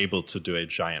they are able to do a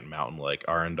giant mountain like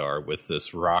Arandar with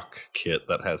this rock kit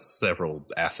that has several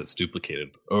assets duplicated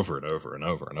over and over and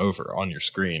over and over on your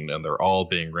screen, and they're all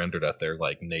being rendered at their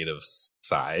like native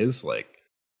size, like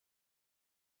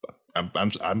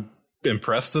I'm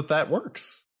impressed that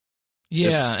works.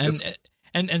 Yeah,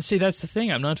 and see, that's the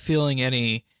thing. I'm not feeling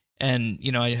any, and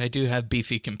I do have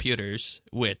beefy computers,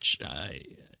 which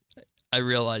I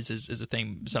realize is a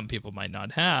thing some people might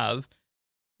not have.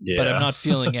 Yeah. But I'm not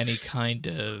feeling any kind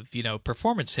of,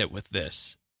 performance hit with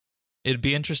this. It'd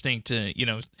be interesting to,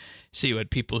 see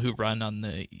what people who run on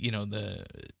the,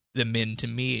 the min to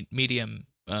medium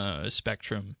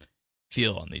spectrum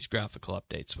feel on these graphical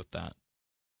updates with that.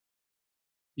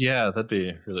 Yeah, that'd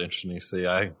be really interesting to see.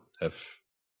 I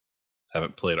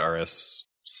haven't played RS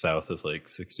south of like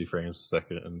 60 frames a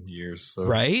second in years. So.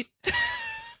 Right?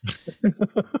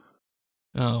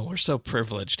 Oh, we're so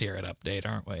privileged here at Update,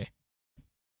 aren't we?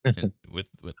 with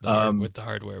the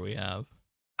hardware we have.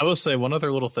 I will say one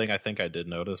other little thing I think I did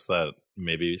notice that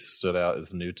maybe stood out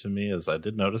as new to me is I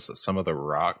did notice that some of the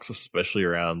rocks, especially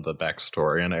around the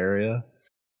Backstorian area,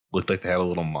 looked like they had a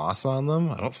little moss on them.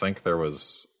 I don't think there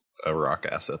was a rock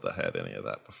asset that had any of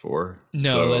that before.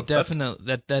 No, so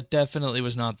that definitely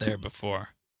was not there before.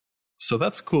 So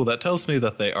that's cool. That tells me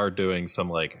that they are doing some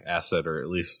like asset or at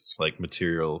least like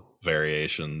material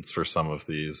variations for some of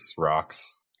these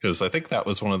rocks. Because I think that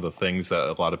was one of the things that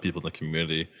a lot of people in the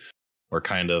community were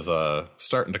kind of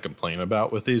starting to complain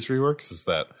about with these reworks is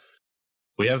that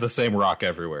we have the same rock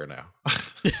everywhere now.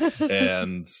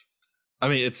 And I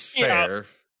mean, it's fair. Yeah.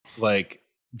 Like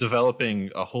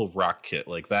developing a whole rock kit,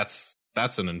 like that's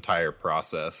an entire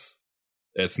process.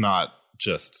 It's not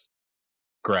just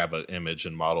grab an image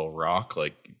and model rock.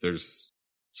 Like there's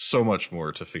so much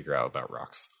more to figure out about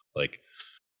rocks. Like,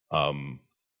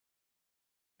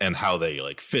 and how they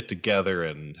like fit together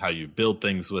and how you build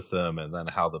things with them and then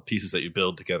how the pieces that you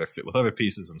build together fit with other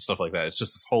pieces and stuff like that. It's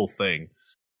just this whole thing.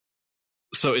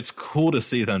 So it's cool to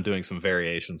see them doing some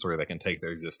variations where they can take their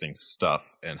existing stuff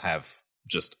and have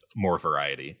just more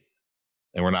variety.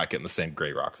 And we're not getting the same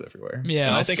gray rocks everywhere. Yeah.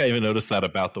 And I think I even noticed that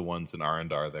about the ones in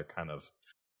Arandar. They're kind of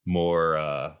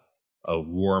more a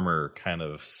warmer kind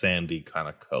of sandy kind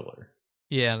of color.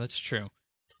 Yeah, that's true.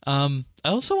 I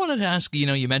also wanted to ask,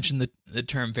 you mentioned the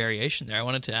term variation there. I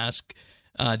wanted to ask,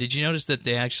 did you notice that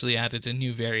they actually added a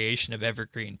new variation of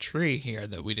evergreen tree here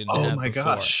that we didn't have before? Oh my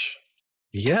gosh.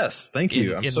 Yes, thank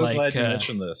you. I'm so glad you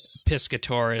mentioned this.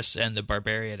 Piscatoris and the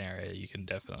Barbarian area, you can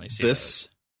definitely see this. Those.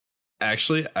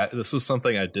 Actually, this was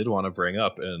something I did want to bring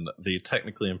up in the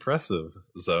technically impressive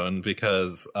zone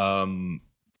because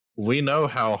we know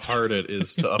how hard it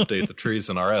is to update the trees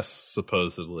in RS,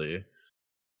 supposedly.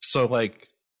 So, like,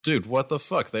 dude, what the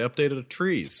fuck? They updated the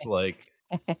trees. Like,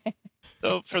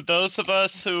 so for those of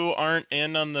us who aren't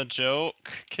in on the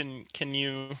joke, can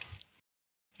you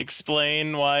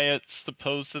explain why it's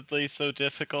supposedly so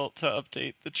difficult to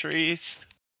update the trees?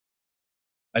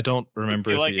 I don't remember.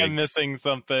 I feel like I'm missing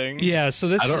something. Yeah, so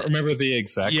this. I don't remember the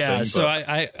exact. Yeah, thing, so but...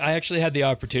 I actually had the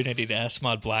opportunity to ask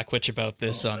Mod Blackwitch about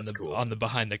this on the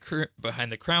Behind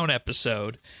the Crown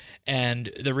episode,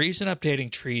 and the reason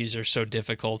updating trees are so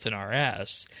difficult in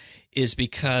RS is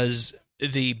because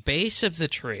the base of the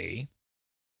tree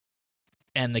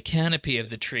and the canopy of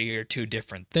the tree are two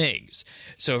different things.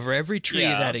 So for every tree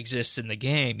that exists in the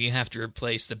game, you have to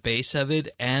replace the base of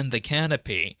it and the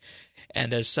canopy.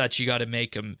 And as such, you got to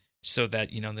make them so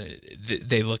that,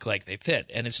 they look like they fit.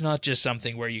 And it's not just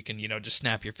something where you can, just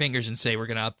snap your fingers and say, we're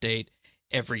going to update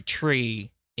every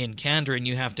tree in Kandarin.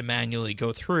 You have to manually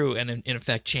go through and, in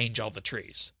effect, change all the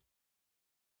trees.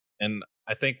 And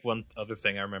I think one other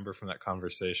thing I remember from that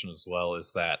conversation as well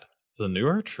is that the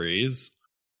newer trees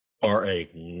are a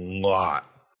lot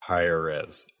higher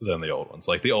res than the old ones.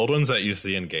 Like, the old ones that you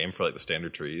see in game for, like, the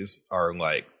standard trees are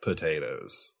like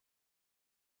potatoes.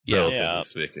 Relatively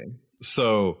speaking.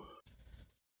 So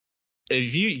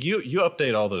if you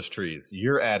update all those trees,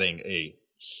 you're adding a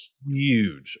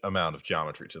huge amount of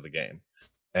geometry to the game.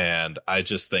 And I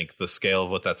just think the scale of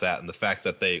what that's at and the fact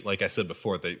that they, like I said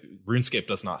before, RuneScape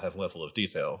does not have level of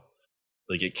detail.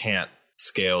 Like, it can't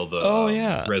scale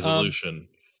the resolution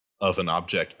of an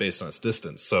object based on its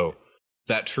distance. So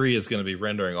that tree is going to be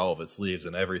rendering all of its leaves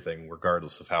and everything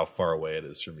regardless of how far away it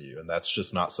is from you. And that's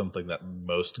just not something that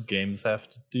most games have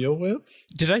to deal with.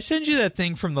 Did I send you that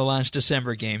thing from the last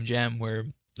December game jam where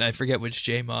I forget which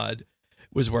JMod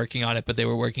was working on it, but they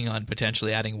were working on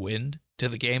potentially adding wind to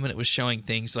the game, and it was showing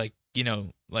things like,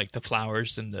 like the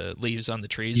flowers and the leaves on the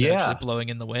trees actually blowing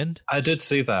in the wind? I did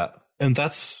see that. And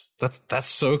that's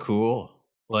so cool.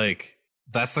 Like,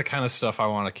 that's the kind of stuff I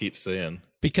want to keep seeing.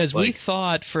 Because we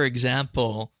thought, for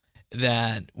example,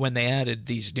 that when they added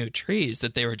these new trees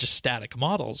that they were just static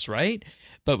models, right?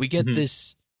 But we get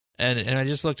this, and I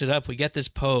just looked it up, we get this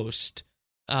post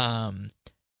from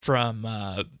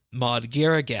Mod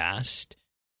Giragast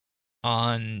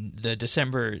on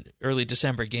the early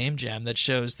December game jam that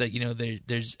shows that,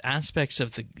 there's aspects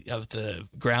of the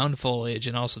ground foliage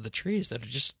and also the trees that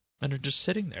are just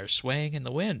sitting there swaying in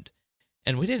the wind.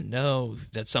 And we didn't know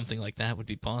that something like that would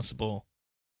be possible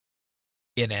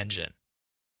in engine.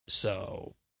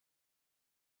 So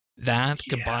that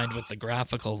combined with the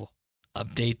graphical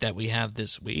update that we have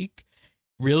this week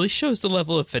really shows the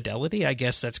level of fidelity, I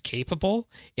guess, that's capable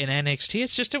in NXT.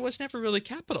 It's just it was never really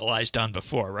capitalized on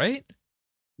before, right?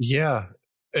 Yeah.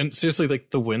 And seriously,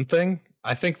 like the wind thing,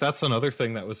 I think that's another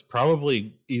thing that was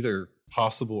probably either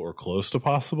possible or close to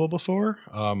possible before.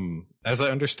 As I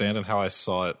understand and how I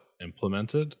saw it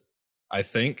implemented, I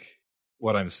think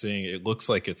what I'm seeing, it looks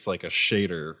like it's like a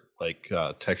shader, like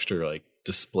texture, like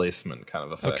displacement kind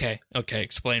of effect. Okay.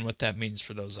 Explain what that means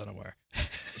for those unaware.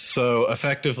 So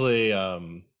effectively,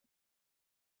 on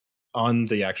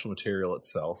the actual material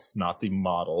itself, not the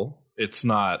model, it's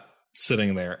not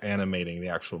sitting there animating the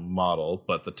actual model,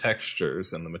 but the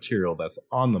textures and the material that's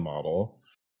on the model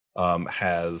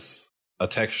has a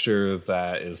texture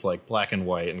that is like black and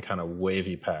white and kind of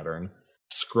wavy pattern,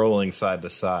 scrolling side to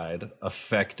side,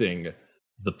 affecting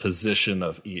the position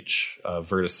of each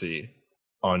vertice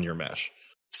on your mesh.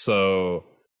 So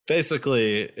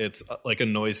basically, it's like a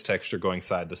noise texture going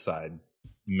side to side,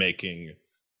 making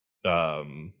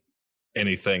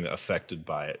anything affected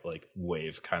by it like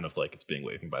wave, kind of like it's being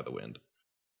waving by the wind.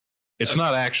 It's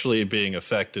not actually being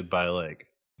affected by like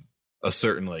a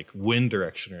certain like wind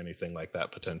direction or anything like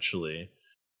that potentially.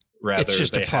 Rather, it's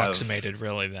just approximated,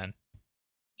 really. Then,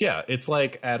 yeah, it's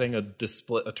like adding a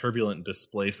turbulent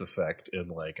displace effect in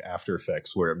like After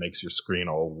Effects, where it makes your screen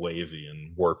all wavy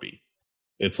and warpy.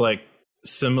 It's like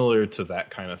similar to that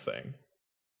kind of thing.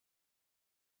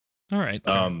 All right.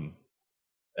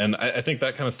 And I think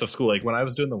that kind of stuff's cool. Like when I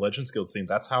was doing the Legends Guild scene,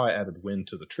 that's how I added wind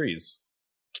to the trees.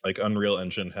 Like Unreal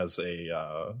Engine has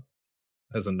a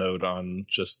node on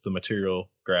just the material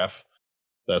graph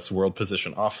that's world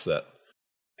position offset.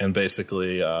 And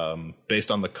basically,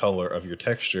 based on the color of your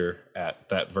texture at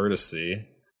that vertice,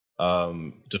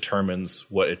 determines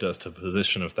what it does to the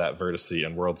position of that vertice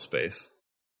in world space.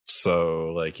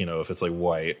 So, like, if it's like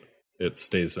white, it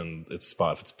stays in its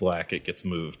spot. If it's black, it gets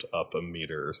moved up a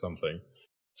meter or something.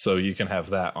 So you can have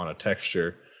that on a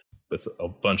texture with a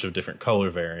bunch of different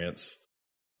color variants,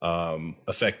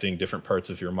 affecting different parts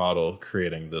of your model,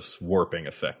 creating this warping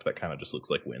effect that kind of just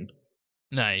looks like wind.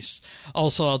 Nice.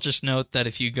 Also, I'll just note that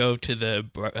if you go to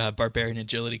the Barbarian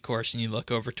Agility course and you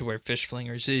look over to where Fish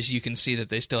Flingers is, you can see that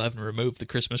they still haven't removed the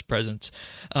Christmas presents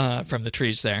from the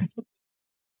trees there.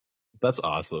 That's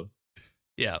awesome.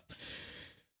 Yeah.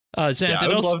 Zan, I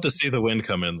would love to see the wind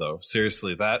come in, though.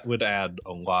 Seriously, that would add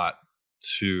a lot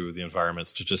to the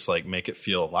environments to just like make it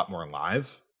feel a lot more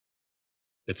alive.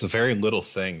 It's a very little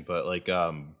thing, but like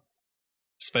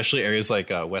especially areas like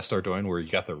West Ardougne where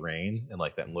you got the rain and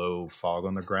like that low fog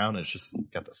on the ground, and it's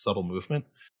got that subtle movement.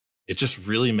 It just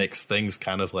really makes things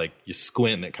kind of like you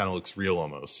squint and it kind of looks real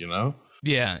almost,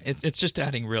 Yeah, it's just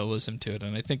adding realism to it,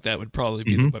 and I think that would probably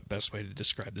be the best way to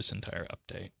describe this entire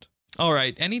update. All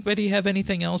right, anybody have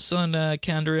anything else on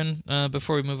Kandarin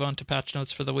before we move on to patch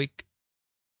notes for the week?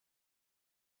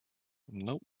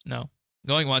 Nope. No.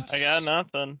 Going once. I got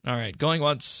nothing. All right, going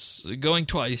once, going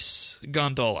twice.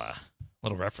 Gondola.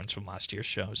 Little reference from last year's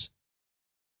shows.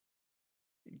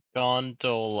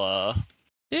 Gondola.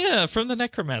 Yeah, from the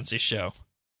Necromancy show.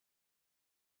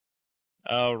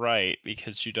 Oh, right,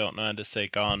 because you don't know how to say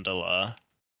gondola.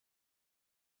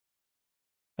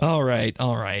 All right.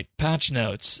 Patch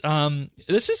notes.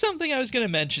 This is something I was going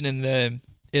to mention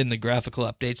in the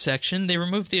graphical update section. They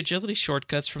removed the agility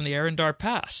shortcuts from the Arandar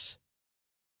Pass.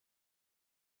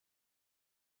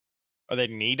 Are they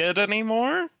needed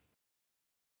anymore?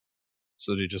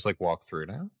 So do you just like walk through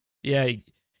now? Yeah,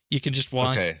 you can just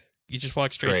walk. Okay. You just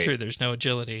walk straight through. There's no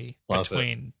agility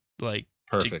between like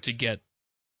perfect to get.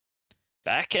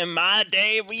 Back in my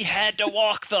day, we had to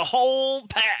walk the whole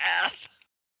path.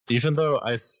 Even though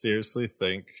I seriously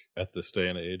think at this day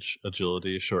and age,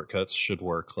 agility shortcuts should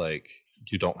work like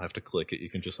you don't have to click it. You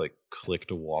can just like click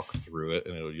to walk through it,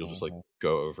 and you'll just like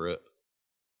go over it.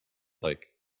 Like,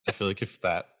 I feel like if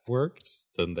that worked,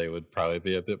 then they would probably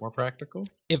be a bit more practical.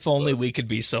 If only we could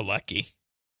be so lucky.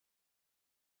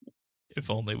 If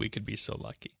only we could be so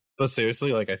lucky. But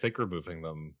seriously, like, I think removing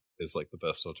them is like the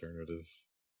best alternative.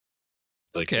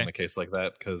 Like, in a case like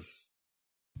that, because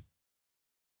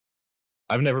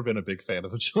I've never been a big fan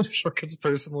of agility shortcuts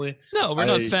personally. No, we're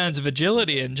not fans of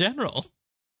agility in general.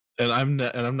 And I'm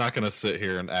not going to sit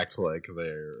here and act like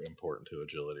they're important to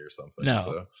agility or something.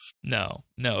 No.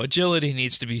 Agility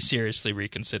needs to be seriously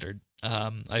reconsidered.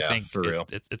 I think for real.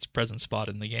 It's present spot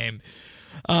in the game.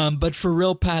 But for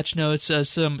real patch notes,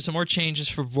 some more changes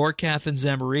for Vorkath and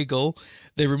Zamoreagle.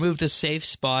 They removed a safe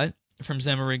spot from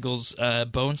Zamoreagle's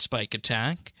Bone Spike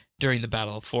attack during the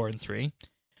Battle of 4 and 3.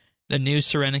 The new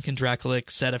Serenic and Dracolic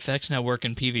set effects now work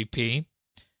in PvP.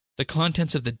 The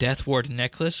contents of the Death Ward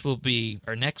Nexus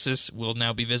will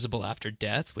now be visible after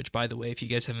death, which, by the way, if you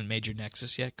guys haven't made your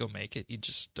Nexus yet, go make it. You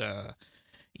just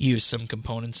use some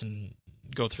components and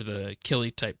go through the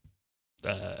killy type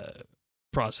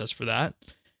process for that.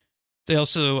 They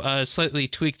also slightly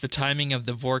tweaked the timing of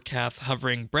the Vorkath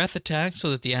hovering breath attack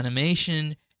so that the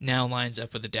animation now lines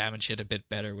up with the damage hit a bit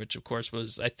better, which, of course,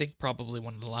 was, I think, probably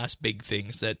one of the last big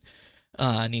things that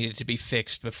needed to be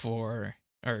fixed going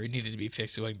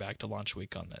back to launch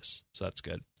week on this. So that's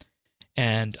good.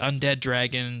 And Undead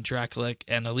Dragon, Dracolic,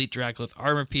 and Elite Dracolith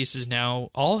armor pieces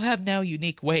all have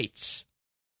unique weights.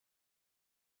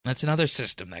 That's another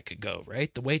system that could go,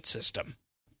 right? The weight system.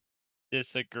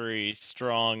 Disagree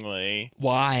strongly.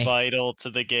 Why? Vital to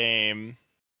the game.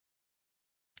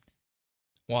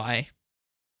 Why?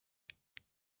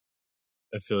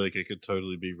 I feel like it could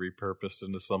totally be repurposed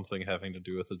into something having to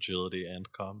do with agility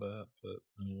and combat, but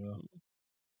I don't know.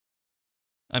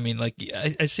 I mean, like,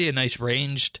 I see a nice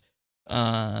ranged,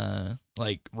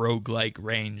 like, roguelike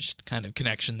ranged kind of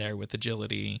connection there with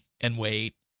agility and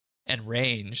weight and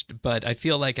ranged, but I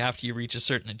feel like after you reach a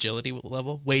certain agility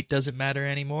level, weight doesn't matter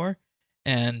anymore,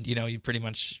 and, you pretty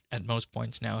much, at most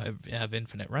points now, have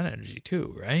infinite run energy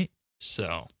too, right?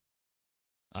 So,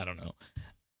 I don't know.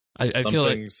 I feel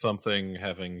like something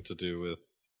having to do with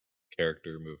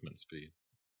character movement speed.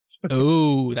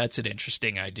 Oh, that's an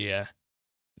interesting idea.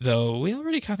 Though we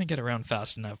already kind of get around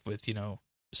fast enough with,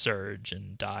 surge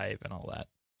and dive and all that.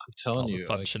 I'm telling you,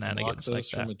 fun shenanigans like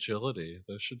that. From agility.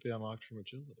 Those should be unlocked from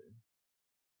agility.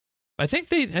 I think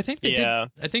they did. I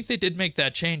think they did make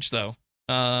that change though.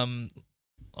 I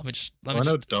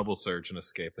know double surge and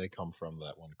escape. They come from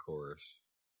that one course.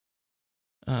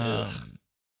 Let's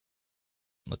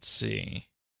see.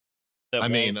 That I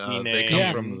mean, won't be they come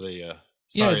Yeah. from the. Yeah,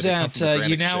 Sorry, they come Zant, from the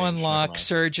Grand you now Exchange, unlock never mind.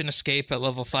 Surge and Escape at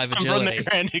level 5 I'm from the agility.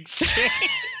 Grand Exchange.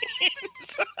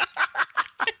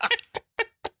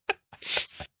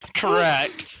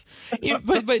 Correct.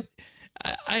 But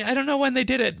I don't know when they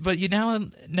did it, but you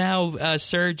now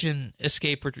Surge and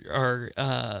Escape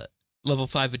are level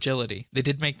 5 agility. They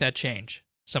did make that change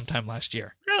sometime last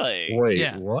year. Really? Wait,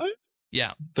 Yeah. what?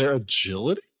 Yeah, Their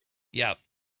agility? yeah.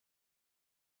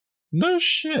 No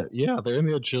shit. Yeah, they're in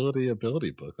the agility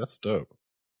ability book. That's dope.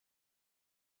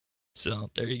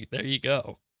 So there you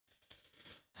go.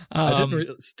 I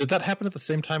didn't. Did that happen at the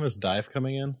same time as Dive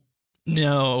coming in?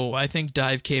 No, I think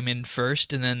Dive came in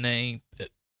first, and then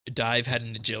Dive had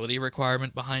an agility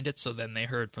requirement behind it, so then they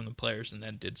heard from the players and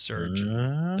then did Surge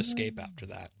and Escape after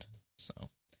that. So,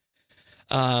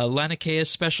 Lanicaea's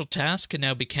special task can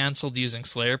now be cancelled using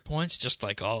Slayer points, just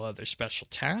like all other special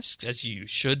tasks, as you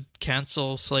should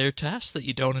cancel Slayer tasks that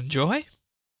you don't enjoy.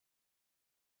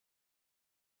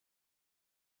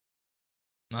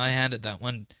 I handed that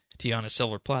one to you on a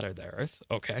silver platter there, Earth.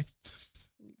 Okay.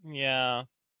 Yeah.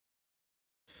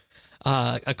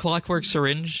 A clockwork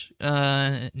syringe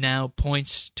now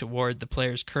points toward the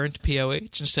player's current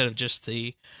POH instead of just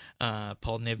the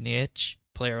Paul Nivniich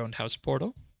player-owned house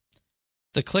portal.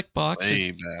 The click box...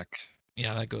 Way back.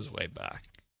 Yeah, that goes way back.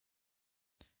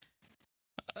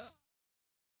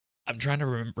 I'm trying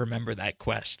to remember that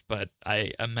quest, but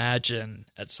I imagine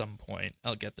at some point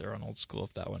I'll get there on Old School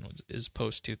if that one is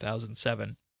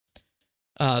post-2007.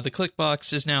 The click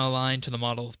box is now aligned to the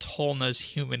model of Tolna's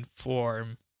human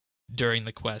form during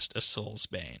the quest A Soul's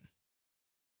Bane.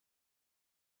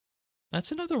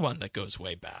 That's another one that goes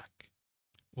way back.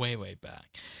 Way, way back.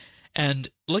 And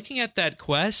looking at that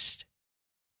quest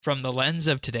from the lens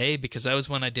of today, because that was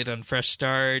one I did on Fresh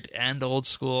Start and Old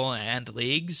School and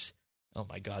Leagues, oh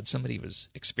my god, somebody was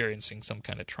experiencing some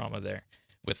kind of trauma there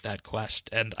with that quest.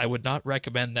 And I would not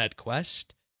recommend that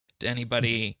quest to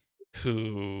anybody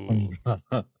who,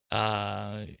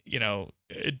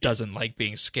 doesn't like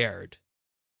being scared.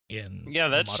 Yeah,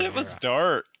 that modern shit was era.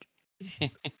 dark.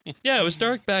 Yeah, it was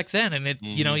dark back then, and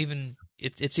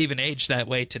it's even aged that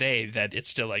way today that it's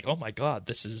still like, oh my god,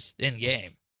 this is in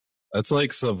game. That's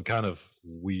like some kind of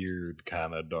weird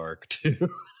kind of dark too.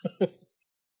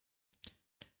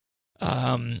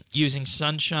 Using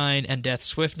Sunshine and Death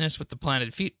Swiftness with the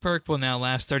Planted Feet perk will now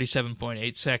last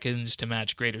 37.8 seconds to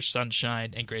match Greater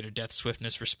Sunshine and Greater Death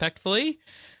Swiftness respectively.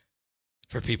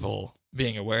 For people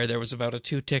being aware, there was about a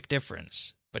 2-tick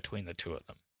difference between the two of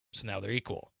them. So now they're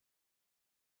equal.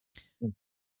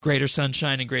 Greater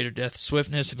Sunshine and Greater Death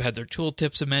Swiftness have had their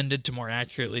tooltips amended to more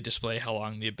accurately display how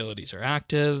long the abilities are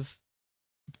active.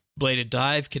 Bladed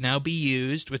Dive can now be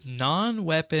used with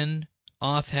non-weapon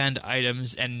offhand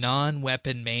items and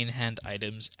non-weapon main hand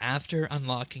items after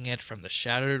unlocking it from the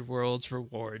Shattered Worlds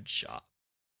reward shop.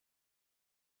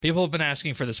 People have been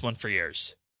asking for this one for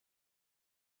years.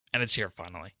 And it's here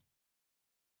finally.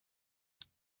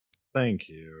 Thank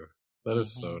you. That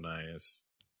is so nice.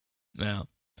 Yeah.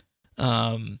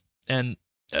 And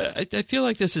I feel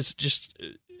like this is just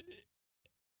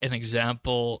an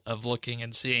example of looking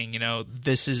and seeing,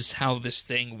 this is how this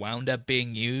thing wound up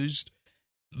being used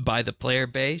by the player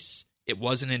base. It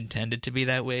wasn't intended to be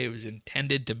that way. It was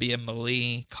intended to be a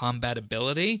melee combat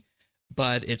ability,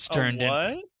 but it's turned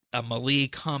into a melee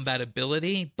combat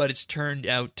ability, but it's turned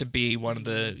out to be one of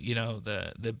the,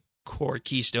 the core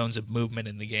keystones of movement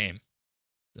in the game.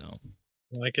 So,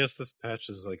 well, I guess this patch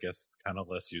is, kind of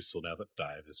less useful now that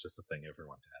Dive is just a thing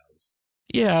everyone has.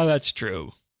 Yeah, that's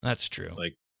true. That's true.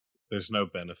 Like, there's no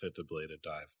benefit to Bladed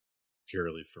Dive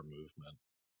purely for movement.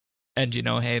 And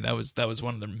hey, that was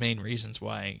one of the main reasons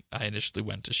why I initially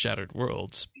went to Shattered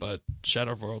Worlds, but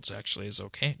Shattered Worlds actually is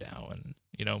okay now, and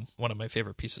one of my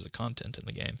favorite pieces of content in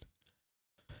the game.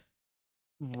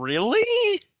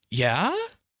 Really? Yeah?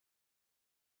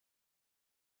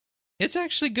 It's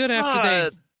actually good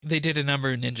after they did a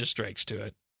number of ninja strikes to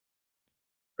it.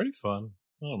 Pretty fun.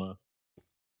 I don't know.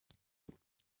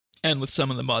 And with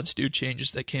some of the mod stew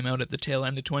changes that came out at the tail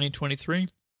end of 2023.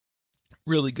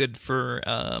 Really good for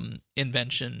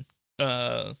invention,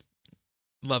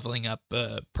 leveling up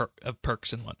of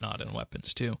perks and whatnot and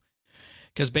weapons too.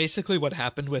 Because basically what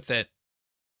happened with it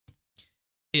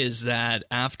is that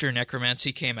after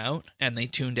Necromancy came out and they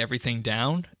tuned everything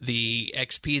down, the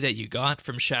XP that you got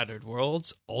from Shattered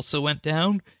Worlds also went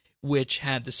down, which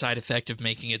had the side effect of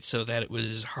making it so that it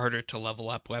was harder to level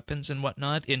up weapons and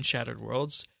whatnot in Shattered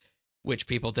Worlds, which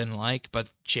people didn't like,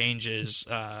 but changes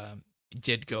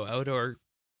did go out, or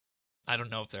I don't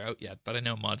know if they're out yet, but I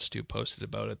know Mod Stew posted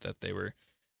about it that they were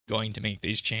going to make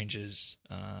these changes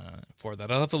for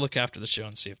that. I'll have to look after the show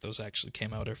and see if those actually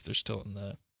came out or if they're still in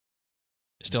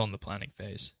the planning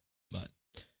phase. But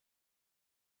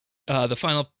the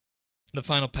final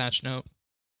patch note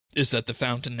is that the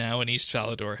fountain now in East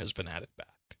Falador has been added back.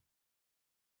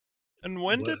 And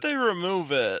when did they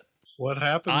remove it? What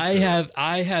happened?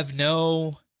 I have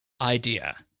no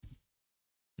idea.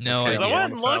 No Okay, idea. I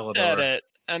went and looked at Falador. it,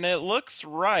 and it looks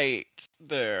right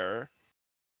there.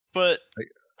 But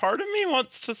part of me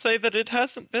wants to say that it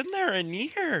hasn't been there in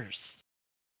years.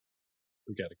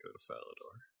 We gotta go to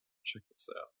Falador. Check this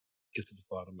out. Get to the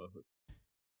bottom of it.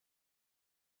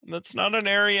 That's not an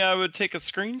area I would take a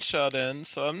screenshot in,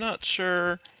 so I'm not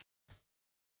sure.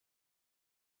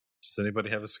 Does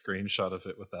anybody have a screenshot of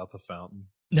it without the fountain?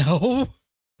 No.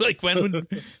 Like when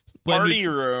Party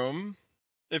room,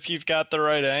 if you've got the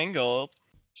right angle.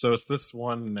 So it's this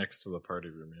one next to the party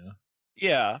room, yeah?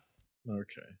 Yeah.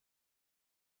 Okay.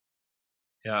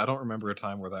 Yeah, I don't remember a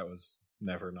time where that was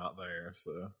never not there,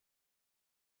 so...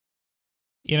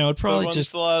 it'd probably When's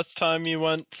just... the last time you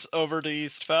went over to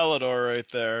East Falador right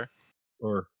there?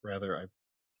 Or rather, I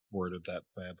worded that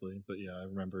badly, but yeah, I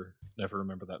never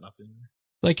remember that not being there.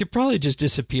 Like, it probably just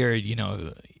disappeared,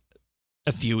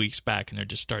 a few weeks back, and they're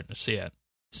just starting to see it.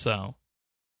 So...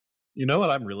 You know what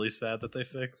I'm really sad that they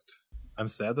fixed? I'm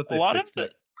sad that they fixed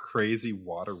that crazy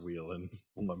water wheel in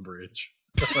Lumbridge.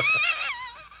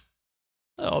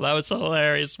 Oh, that was a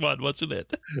hilarious one, wasn't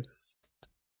it?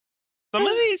 Some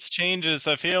of these changes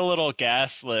I feel a little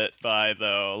gaslit by,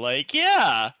 though. Like,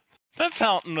 yeah, that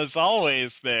fountain was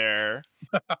always there.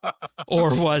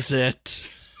 Or was it?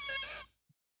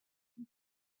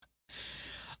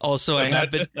 Also, I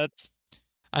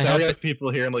have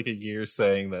people here in like a year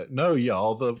saying that, no,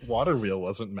 y'all, the water wheel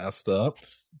wasn't messed up.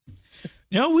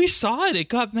 No, we saw it. It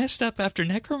got messed up after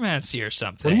necromancy or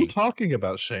something. What are you talking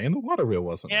about, Shane? The water wheel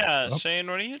wasn't messed up. Yeah, Shane,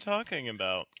 what are you talking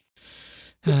about?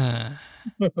 Yeah,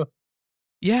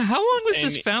 how long was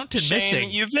this fountain Shane,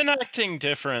 missing? You've been acting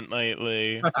different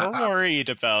lately. We're worried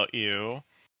about you.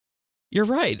 You're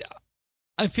right.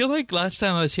 I feel like last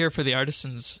time I was here for the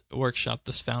Artisan's Workshop,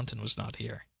 this fountain was not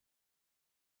here.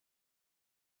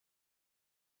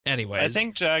 Anyways. I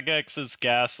think Jagex is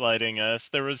gaslighting us.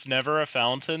 There was never a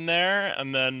fountain there,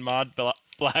 and then Mod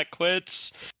Black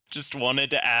Witch just wanted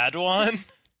to add one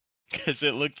because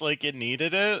it looked like it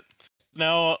needed it.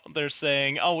 Now they're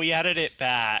saying, oh, we added it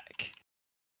back.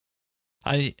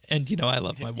 I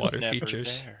love my water never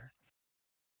features. There.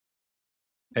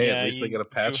 Hey, Yeah, at least they you get a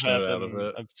patch do have note out of an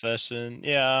it. Obsession,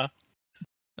 yeah.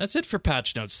 That's it for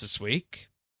patch notes this week.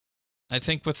 I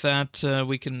think with that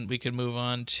we can move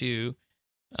on to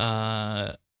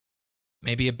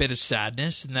maybe a bit of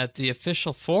sadness in that the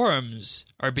official forums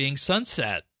are being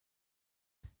sunset,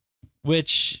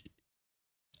 which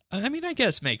I mean I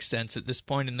guess makes sense at this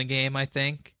point in the game. I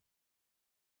think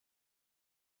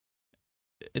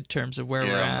in terms of where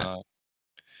we're at.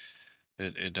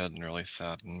 It doesn't really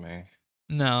sadden me.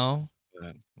 No.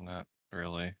 Not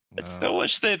really. No. I still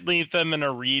wish they'd leave them in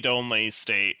a read-only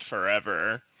state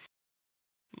forever.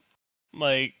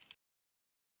 Like,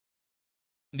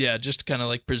 yeah, just kind of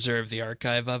like preserve the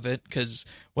archive of it, because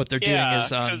what they're doing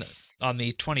is on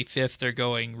the 25th they're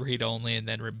going read-only and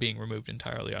then being removed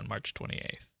entirely on March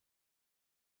 28th.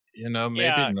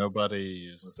 Maybe nobody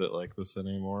uses it like this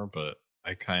anymore, but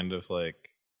I kind of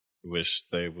wish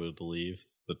they would leave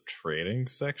the trading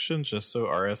section just so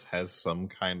RS has some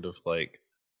kind of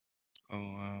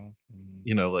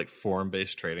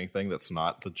forum-based trading thing that's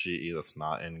not the GE, that's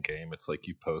not in game. It's like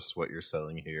you post what you're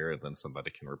selling here and then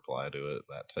somebody can reply to it,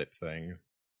 that type thing.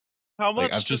 How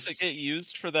much does it get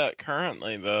used for that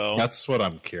currently, though? That's what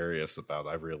I'm curious about.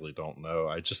 I really don't know.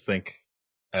 I just think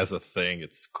as a thing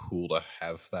it's cool to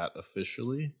have that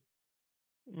officially.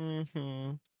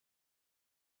 Mm-hmm.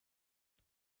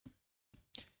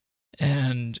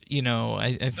 And,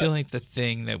 I feel like the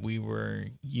thing that we were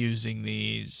using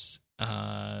these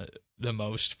the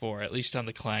most for, at least on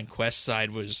the Clan Quest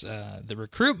side, was the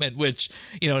recruitment, which,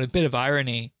 in a bit of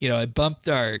irony, I bumped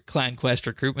our Clan Quest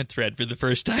recruitment thread for the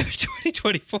first time in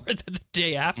 2024. Then the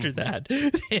day after that,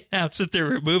 they announced that they're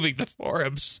removing the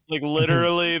forums. Like,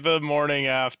 literally the morning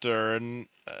after, and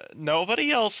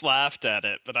nobody else laughed at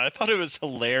it, but I thought it was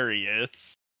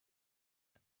hilarious.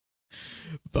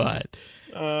 But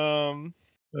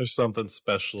there's something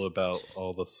special about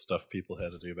all the stuff people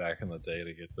had to do back in the day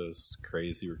to get those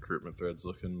crazy recruitment threads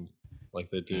looking like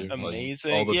they do.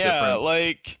 Amazing. All the different...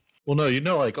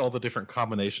 all the different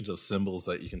combinations of symbols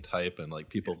that you can type, and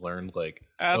people learned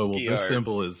ASCII this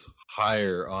symbol is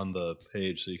higher on the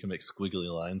page, so you can make squiggly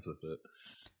lines with it.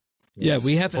 Yeah,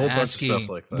 we have a whole an bunch of ASCII. stuff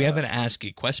like that. We have an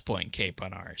ASCII quest point cape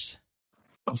on ours,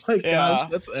 Oh my Yeah. gosh,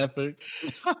 that's epic.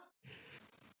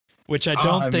 which I Oh,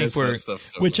 don't I think miss we're that stuff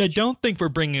so which I much. don't think we're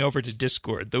bringing over to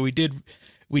Discord. Though we did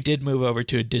move over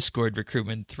to a Discord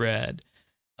recruitment thread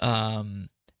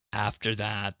after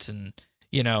that, and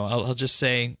I'll just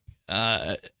say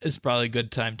it's probably a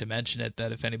good time to mention it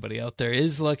that if anybody out there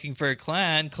is looking for a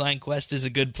clan quest is a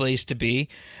good place to be.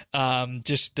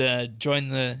 Just join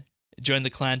the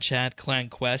clan chat, clan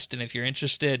quest, and if you're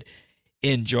interested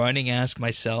in joining, ask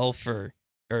myself or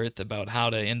Earth about how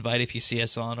to invite if you see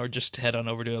us on, or just head on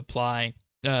over to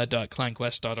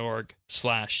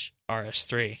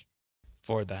apply.clanquest.org/rs3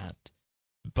 for that.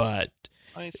 But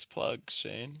Nice plug,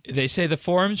 Shane. they say the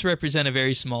forums represent a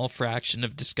very small fraction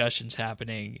of discussions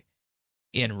happening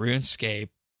in RuneScape,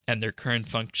 and their current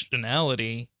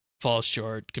functionality falls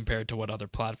short compared to what other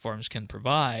platforms can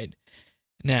provide.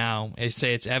 Now, they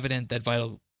say it's evident that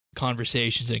vital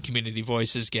conversations and community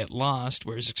voices get lost,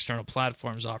 whereas external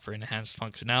platforms offer enhanced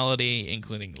functionality,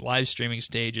 including live streaming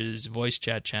stages, voice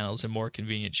chat channels, and more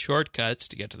convenient shortcuts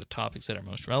to get to the topics that are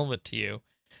most relevant to you.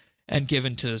 And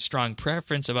given to the strong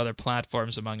preference of other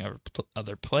platforms among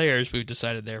other players, we've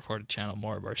decided therefore to channel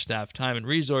more of our staff time and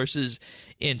resources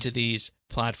into these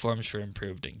platforms for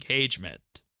improved engagement.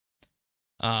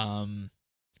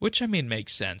 Which, I mean,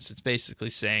 makes sense. It's basically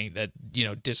saying that,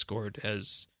 Discord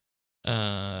has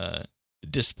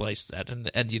displaced that.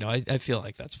 And I feel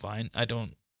like that's fine. I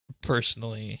don't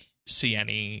personally see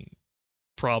any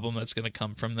problem that's going to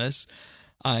come from this.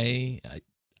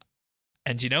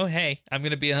 And hey, I'm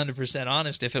going to be 100%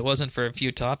 honest. If it wasn't for a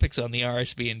few topics on the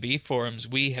RSBANDB forums,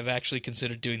 we have actually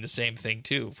considered doing the same thing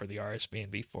too for the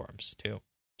RSBANDB forums too.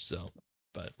 So,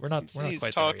 but we're not quite He's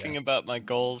there talking yet. about my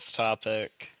goals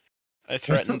topic. I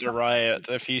threatened to riot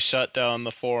if he shut down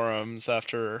the forums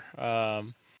after,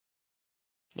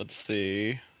 let's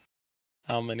see,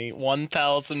 how many?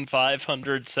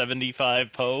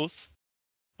 1,575 posts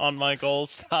on my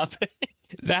goals topic.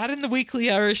 That and the weekly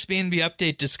RSBANDB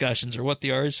update discussions are what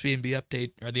the RSBANDB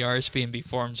update or the RSBANDB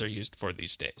forums are used for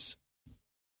these days.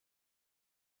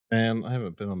 Man, I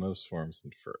haven't been on those forums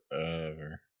in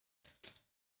forever.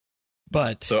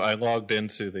 But So I logged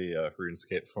into the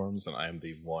RuneScape forums, and I am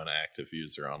the one active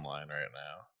user online right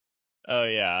now. Oh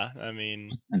yeah, I mean,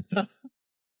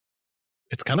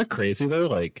 It's kind of crazy though.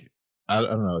 Like, I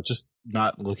don't know, just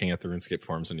not looking at the RuneScape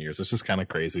forums in years. It's just kind of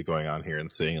crazy going on here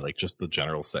and seeing like just the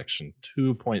general section,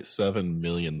 2.7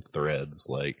 million threads.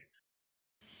 Like,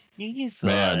 Jesus,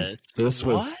 man, this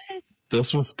what?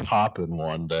 was popping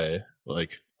one day,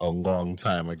 like a long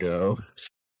time ago.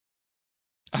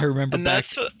 I remember And back.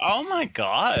 oh my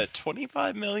god,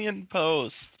 25 million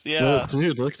posts. Yeah. Well,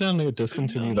 dude, look down the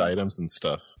discontinued items and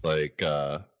stuff. Like,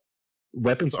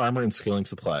 weapons, armor, and skilling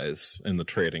supplies in the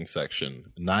trading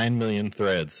section. 9 million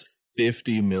threads,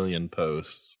 50 million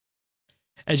posts.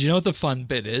 And you know what the fun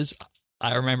bit is?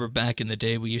 I remember back in the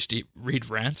day we used to read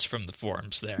rants from the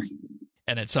forums there.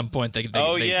 And at some point they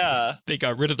got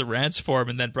rid of the rants forum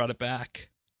and then brought it back.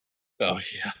 Oh,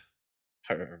 yeah.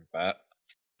 I remember that.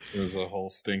 There was a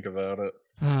whole stink about it.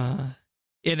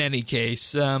 In any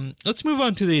case, let's move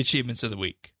on to the achievements of the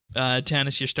week.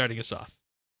 Tanis, you're starting us off.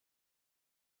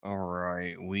 All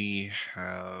right, we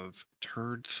have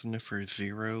Turd Sniffer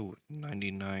 0 with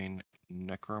 99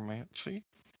 Necromancy.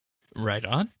 Right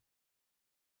on.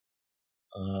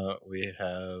 We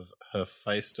have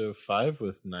Hephaesto 5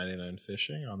 with 99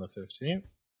 fishing on the 15th.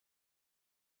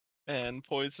 And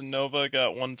Poison Nova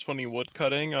got 120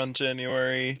 woodcutting on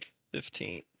January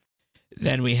 15th.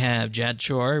 Then we have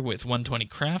Jadchor with 120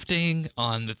 crafting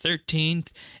on the 13th,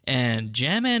 and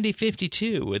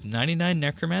JamAndy52 with 99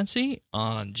 necromancy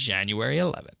on January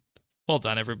 11th. Well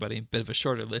done, everybody. Bit of a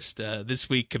shorter list this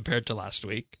week compared to last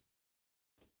week.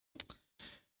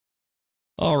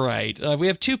 All right, we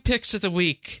have 2 picks of the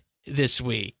week this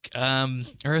week.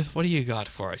 Earth, what do you got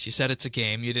for us? You said it's a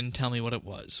game. You didn't tell me what it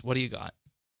was. What do you got?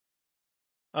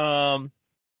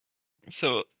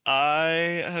 So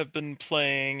I have been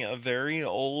playing a very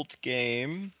old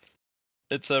game.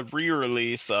 It's a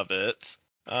re-release of it,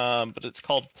 but it's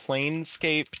called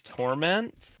Planescape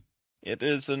Torment. It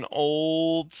is an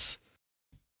old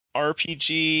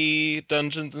RPG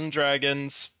Dungeons and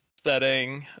Dragons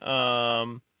setting.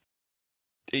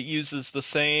 It uses the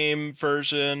same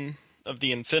version of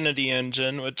the Infinity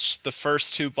Engine, which the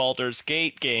first 2 Baldur's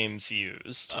Gate games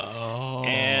used. Oh.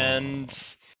 And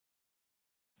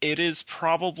it is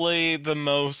probably the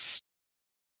most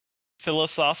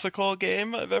philosophical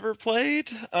game I've ever played.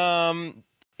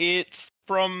 It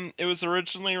was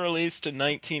originally released in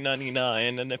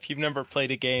 1999, and if you've never played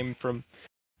a game from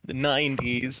the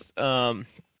 90s,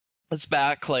 It's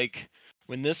back like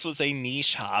when this was a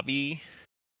niche hobby.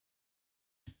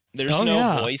 There's Oh, no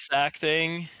yeah. voice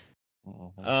acting.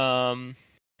 Mhm.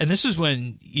 And this was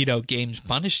when, games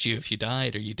punished you if you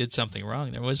died or you did something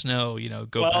wrong. There was no,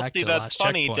 go Well, back see, to the that's last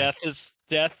funny. checkpoint.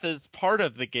 Death is part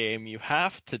of the game. You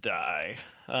have to die.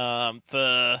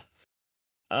 The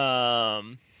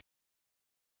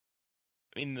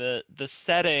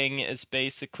setting is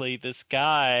basically this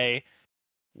guy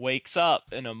wakes up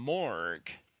in a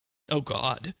morgue, Oh,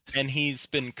 God. and he's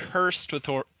been cursed with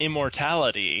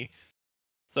immortality,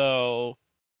 so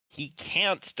he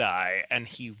can't die, and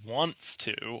he wants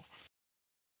to,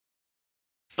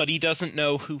 but he doesn't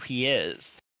know who he is.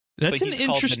 That's So an he's called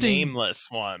the interesting. Nameless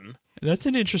One. That's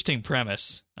an interesting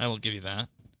premise. I will give you that.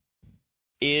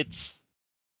 It's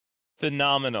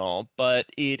phenomenal, but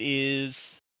it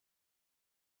is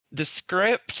the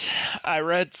script I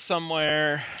read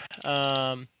somewhere.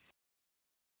 The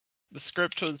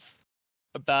script was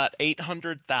about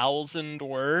 800,000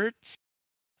 words.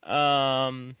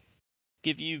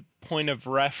 Give you point of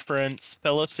reference,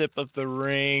 Fellowship of the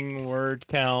Ring word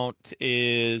count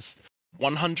is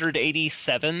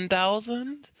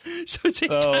 187,000. So it's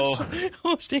almost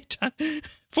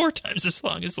 4 times as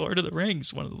long as Lord of the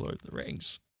Rings, one of the Lord of the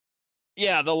Rings.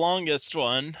 Yeah, the longest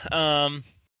one.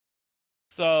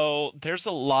 So there's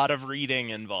a lot of reading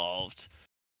involved.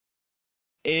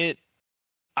 I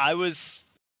was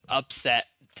upset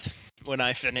when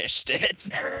I finished it.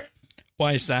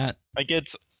 Why is that? Like,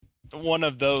 it's one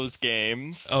of those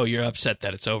games. Oh, you're upset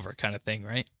that it's over kind of thing,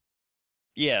 right?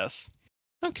 Yes.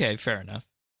 Okay, fair enough.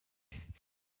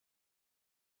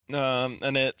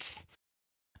 And it's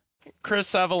Chris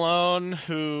Avallone,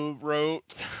 who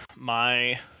wrote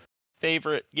my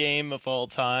favorite game of all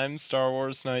time, Star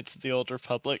Wars Knights of the Old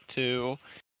Republic 2.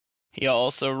 He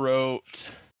also wrote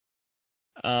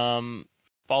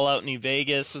Fallout New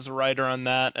Vegas, was a writer on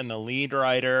that, and a lead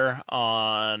writer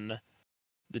on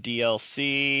the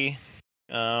DLC.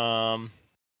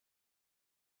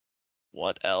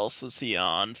 What else was he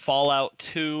on? Fallout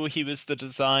 2, he was the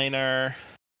designer.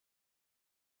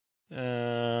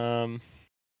 Star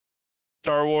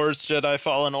Wars Jedi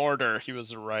Fallen Order, he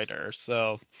was a writer.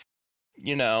 So,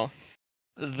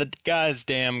 the guy's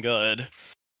damn good.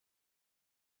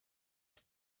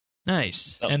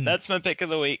 Nice. So And that's my pick of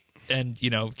the week. And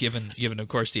given of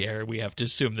course the error, we have to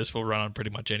assume this will run on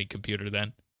pretty much any computer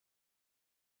then.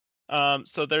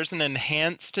 So there's an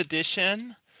enhanced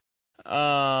edition,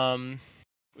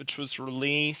 which was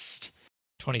released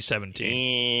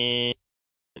 2017.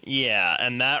 Yeah,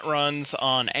 and that runs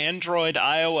on Android,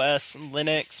 iOS,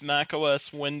 Linux,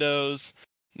 macOS, Windows.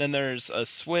 Then there's a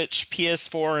Switch,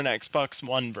 PS4, and Xbox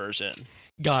One version.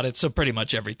 Got it. So pretty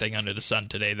much everything under the sun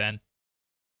today then.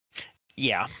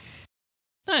 Yeah.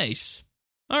 Nice.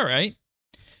 All right.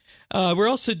 We're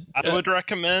also... I would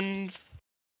recommend...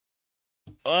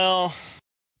 Well,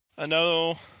 I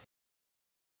know...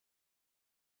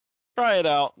 Try it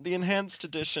out. The enhanced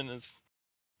edition is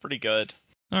pretty good.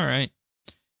 All right.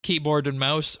 Keyboard and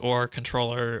mouse or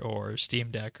controller or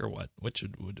Steam Deck or what? Which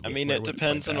would I mean, it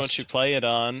depends on what you play it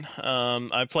on.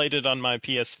 I played it on my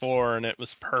PS4 and it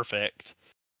was perfect.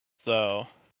 So...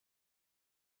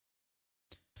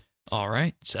 All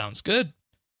right. Sounds good.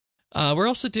 We're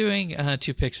also doing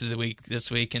 2 picks of the week this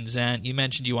week, and Zan, you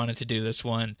mentioned you wanted to do this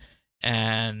one,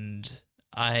 and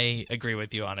I agree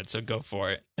with you on it, so go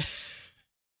for it.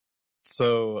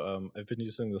 So I've been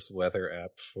using this weather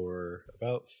app for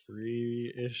about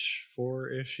 3-ish,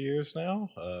 4-ish years now,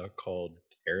 called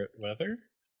Carrot Weather,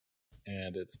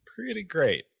 and it's pretty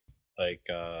great. Like,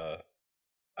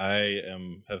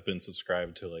 have been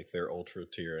subscribed to like their ultra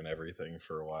tier and everything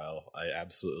for a while. I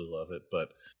absolutely love it, but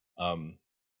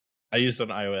I used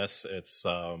it on iOS. It's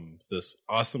this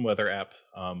awesome weather app.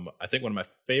 I think one of my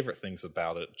favorite things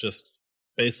about it, just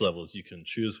base level, is you can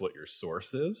choose what your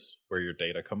source is, where your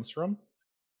data comes from.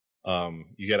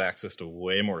 You get access to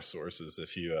way more sources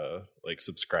if you like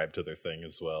subscribe to their thing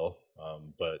as well.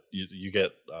 But you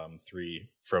get 3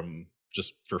 from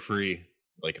just for free.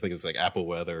 Like, I think it's like Apple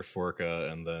Weather, Forca,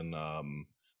 and then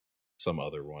some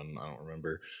other one. I don't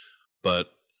remember. But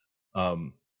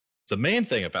the main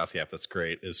thing about the app that's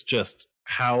great is just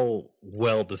how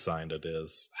well designed it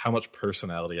is, how much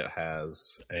personality it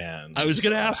has, and I was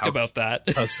going to ask about that.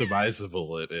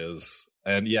 customizable it is.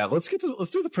 And yeah, let's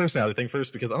do the personality thing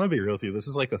first, because I'm gonna be real with you. This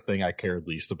is like the thing I care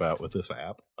least about with this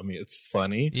app. I mean, it's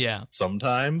funny, yeah,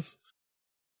 sometimes,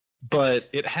 but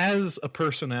it has a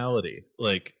personality.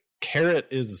 Like, Carrot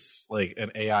is like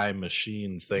an AI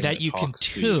machine thing that you can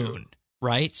tune.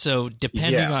 right? So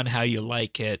depending on how you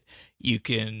like it, you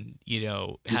can,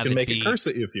 have can it make be, it curse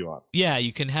at you if you want. Yeah,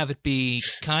 you can have it be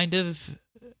kind of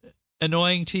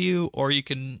annoying to you, or you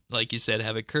can, like you said,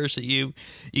 have it curse at you.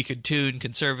 You can tune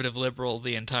conservative, liberal,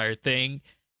 the entire thing.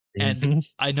 And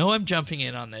I know I'm jumping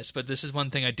in on this, but this is one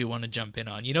thing I do want to jump in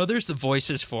on. There's the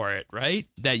voices for it, right?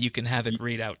 That you can have it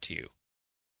read out to you,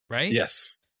 right?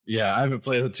 Yes. Yeah, I haven't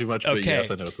played it too much, but yes,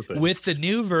 I know it's a thing. With the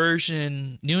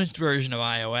newest version of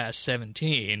iOS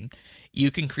 17,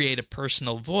 you can create a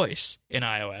personal voice in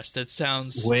iOS that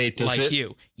sounds like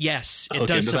you. Yes, it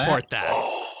does support that.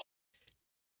 Oh.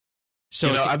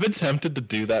 So I've been tempted to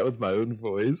do that with my own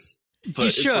voice, but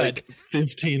it's like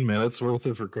 15 minutes worth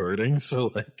of recording,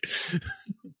 so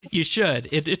you should.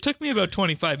 It took me about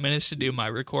 25 minutes to do my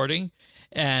recording,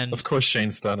 and of course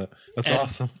Shane's done it. That's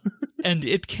awesome. And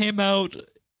it came out.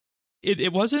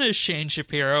 It wasn't as Shane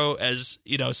Shapiro as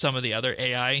some of the other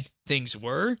AI things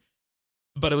were,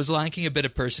 but it was lacking a bit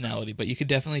of personality. But you could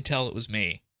definitely tell it was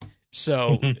me.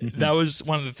 So that was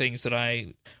one of the things that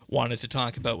I wanted to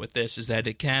talk about with this, is that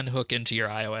it can hook into your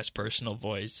iOS personal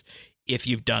voice if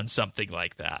you've done something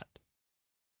like that.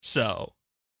 So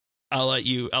I'll let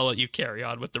you carry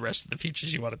on with the rest of the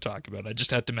features you want to talk about. I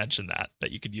just had to mention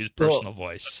that you could use personal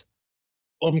voice.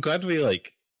 Well, I'm glad we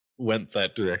went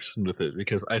that direction with it,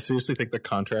 because I seriously think the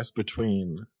contrast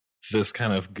between this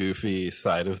kind of goofy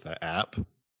side of the app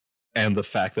and the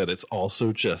fact that it's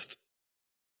also just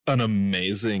an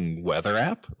amazing weather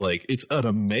app. It's an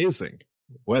amazing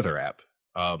weather app.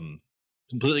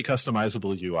 Completely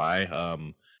customizable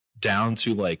UI, down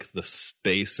to the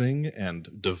spacing and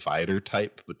divider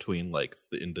type between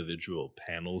the individual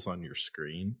panels on your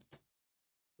screen.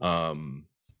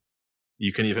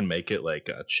 You can even make it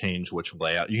change which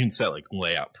layout. You can set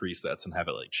layout presets and have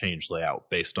it change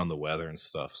layout based on the weather and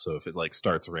stuff. So if it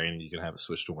starts raining, you can have it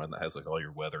switch to one that has all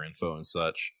your weather info and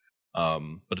such.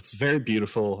 But it's very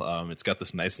beautiful. It's got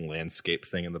this nice landscape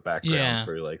thing in the background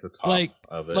for the top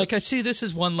of it. I see this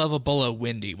is one level below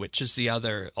Windy, which is the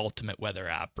other ultimate weather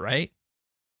app, right?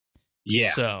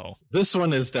 Yeah. So this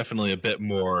one is definitely a bit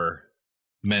more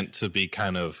meant to be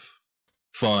kind of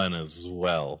fun as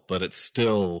well, but it's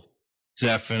still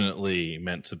definitely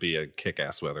meant to be a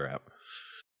kick-ass weather app.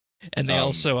 And they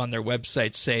also on their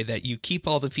website say that you keep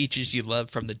all the features you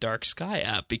love from the Dark Sky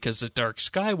app, because the Dark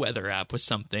Sky weather app was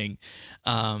something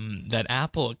that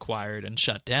Apple acquired and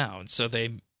shut down. So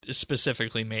they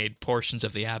specifically made portions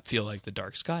of the app feel like the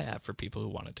Dark Sky app for people who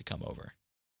wanted to come over.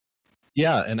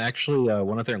 Yeah, and actually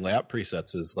one of their layout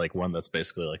presets is one that's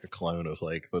basically a clone of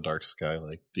the Dark Sky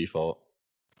default.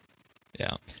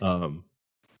 Yeah.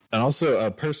 And also,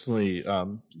 personally,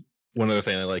 one other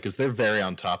thing I like is they're very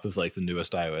on top of the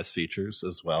newest iOS features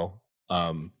as well.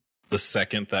 The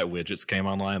second that widgets came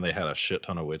online, they had a shit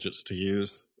ton of widgets to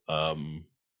use. And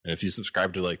if you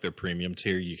subscribe to their premium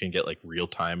tier, you can get real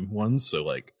time ones. So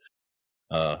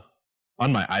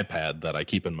on my iPad that I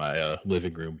keep in my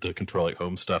living room to control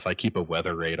home stuff, I keep a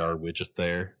weather radar widget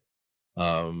there.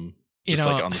 Just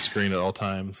on the screen at all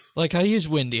times. I use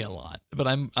Windy a lot, but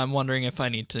I'm wondering if I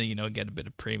need to get a bit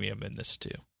of premium in this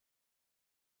too.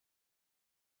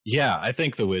 Yeah, I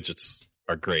think the widgets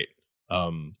are great.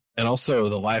 And also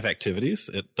the live activities.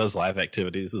 It does live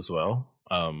activities as well.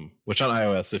 Which on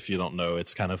iOS, if you don't know,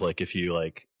 it's kind of if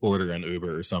you order an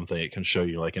Uber or something, it can show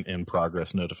you an in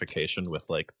progress notification with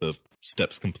the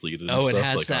steps completed and stuff it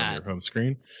has that on your home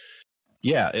screen.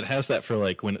 Yeah, it has that for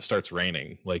when it starts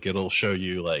raining. It'll show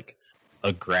you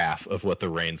a graph of what the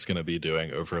rain's going to be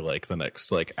doing over the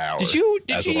next hour. Did you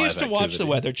used to watch the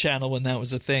Weather Channel when that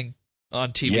was a thing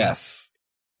on TV? Yes.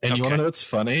 And you want to know what's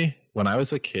funny? When I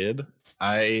was a kid,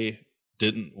 I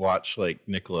didn't watch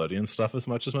Nickelodeon stuff as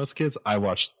much as most kids. I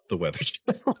watched the Weather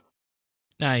Channel.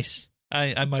 Nice.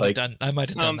 I might have done. I might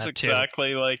have done that sounds too.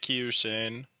 Exactly like you,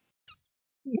 Shane.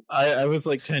 I was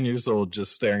 10 years old,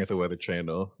 just staring at the Weather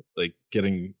Channel,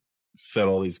 getting fed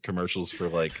all these commercials for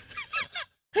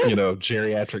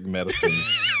geriatric medicine.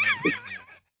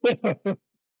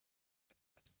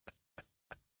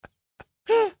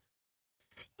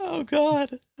 Oh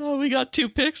God! Oh, we got two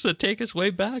picks that take us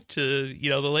way back to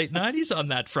the late '90s on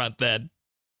that front. Then,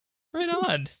 right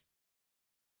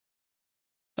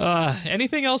on.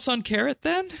 Anything else on Carrot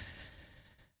then?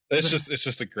 It's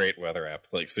just a great weather app.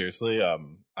 Seriously,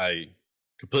 I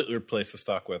completely replaced the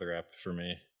stock weather app for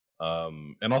me.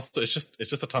 And also it's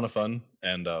just a ton of fun.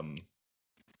 And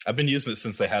I've been using it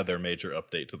since they had their major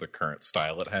update to the current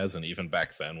style it has, and even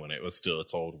back then when it was still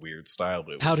its old weird style.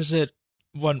 But how does it?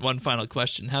 One final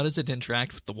question: how does it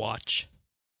interact with the watch?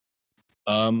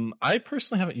 I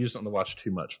personally haven't used it on the watch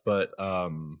too much, but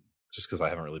just because I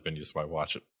haven't really been using my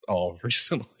watch all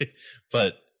recently.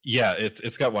 But yeah,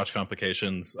 it's got watch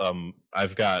complications.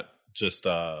 I've got just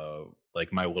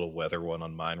like my little weather one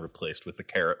on mine replaced with the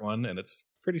carrot one, and it's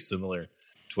pretty similar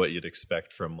to what you'd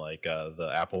expect from like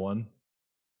the Apple one,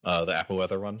 the Apple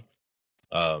weather one.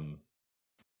 And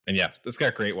yeah, it's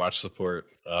got great watch support.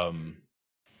 I'll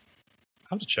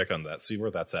have to check on that, see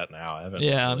where that's at now. I haven't.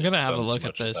 Yeah, really I'm gonna have a done too look at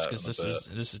much with this that because in a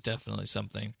bit. this is definitely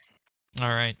something. All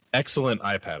right. Excellent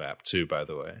iPad app too, by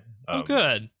the way. Oh,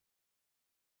 good.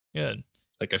 Good.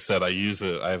 Like I said, I use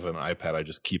it. I have an iPad I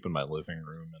just keep in my living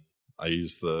room, and I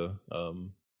use the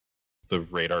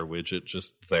radar widget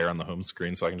just there on the home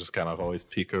screen, so I can just kind of always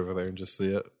peek over there and just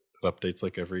see it. It updates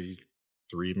like every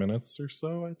 3 minutes or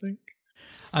so, I think.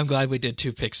 I'm glad we did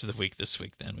 2 picks of the week this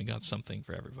week. Then we got something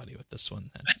for everybody with this one.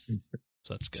 Then.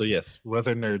 So that's good. So yes,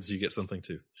 weather nerds, you get something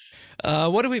too.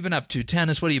 What have we been up to,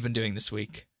 Tennis? What have you been doing this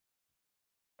week?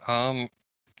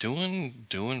 Doing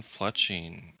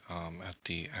fletching at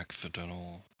the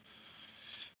accidental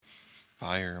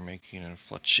fire making and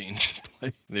fletching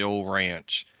the old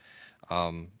ranch.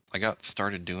 I got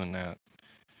started doing that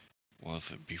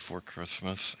was it before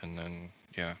Christmas, and then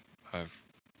yeah, I've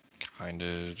kind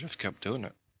of just kept doing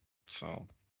it. So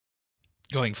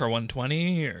Going for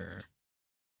 120 or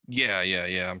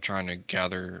yeah. I'm trying to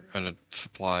gather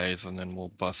supplies, and then we'll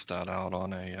bust that out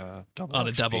on a double on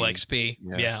a XP. double XP?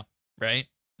 Yeah. Yeah, right.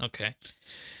 Okay.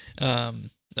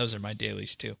 Those are my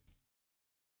dailies too.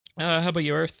 How about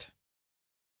you, Earth?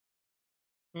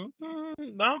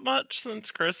 Not much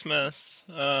since Christmas.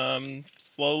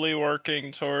 Slowly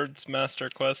working towards Master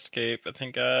Quest Cape. I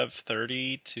think I have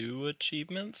 32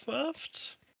 achievements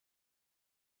left.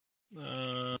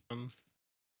 I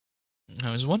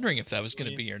was wondering if that was going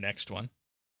to be your next one.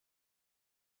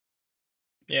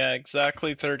 Yeah,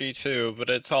 exactly 32, but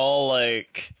it's all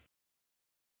like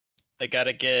I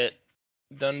gotta get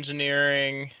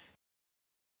dungeoneering.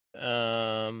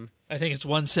 I think it's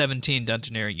 117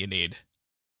 dungeoneering you need.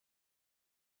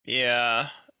 Yeah,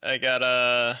 I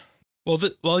gotta.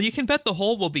 Well, you can bet the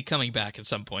hole will be coming back at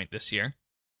some point this year.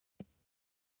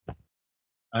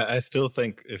 I still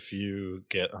think if you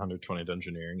get 120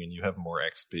 dungeoneering and you have more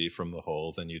XP from the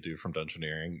hole than you do from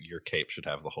dungeoneering, your cape should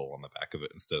have the hole on the back of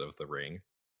it instead of the ring.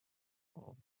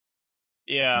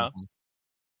 Yeah. Mhm.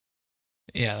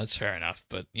 Yeah, that's fair enough.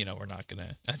 But we're not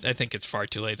gonna. I think it's far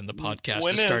too late in the podcast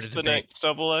When to start is a the debate. next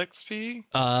double XP?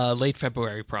 Late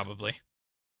February probably.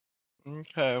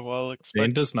 Okay, well, Shane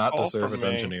expect does not a call deserve a from me.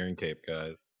 dungeoneering cape,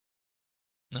 guys.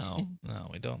 No,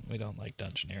 we don't. We don't like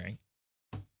dungeoneering.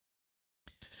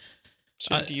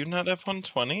 Shane, do you not have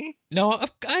 120? No,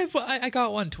 I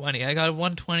got 120. I got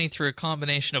 120 through a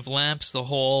combination of lamps, the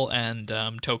hole, and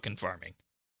token farming.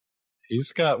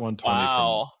 He's got 120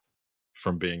 Wow.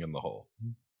 from being in the hole.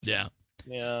 Yeah.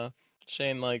 Yeah.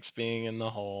 Shane likes being in the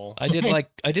hole. I did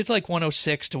like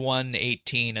 106 to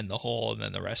 118 in the hole, and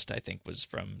then the rest I think was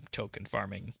from token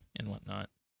farming and whatnot.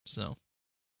 So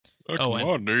Back Oh, in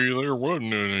and- my day, there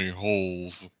wasn't any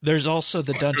holes. there's also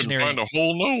the I couldn't dungeoneering. find a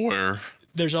hole nowhere.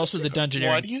 There's also the Why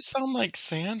dungeoneering. do you sound like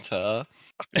Santa?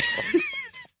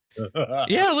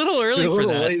 Yeah, a little early You're a for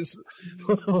little that.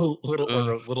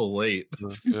 late. Little late.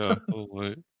 Yeah. Oh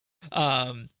wait.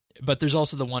 But there's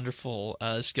also the wonderful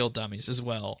skill dummies as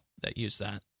well that use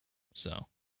that. So,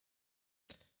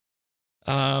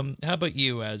 how about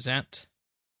you, Zant?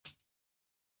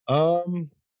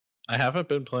 I haven't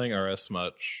been playing RS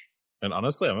much, and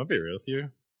honestly, I'm gonna be real with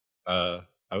you.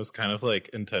 I was kind of like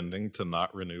intending to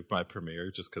not renew my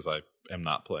Premiere just because I am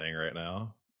not playing right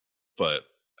now, but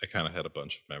I kind of had a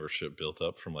bunch of membership built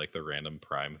up from like the random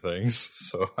Prime things,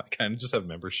 so I kind of just have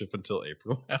membership until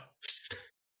April now.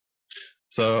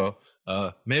 So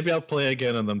maybe I'll play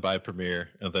again and then buy Premiere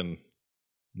and then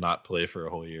not play for a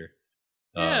whole year.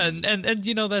 Yeah, and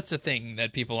that's a thing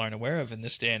that people aren't aware of in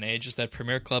this day and age is that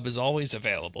Premier Club is always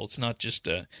available. It's not just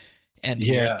a end of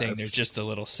year thing. There's just a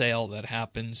little sale that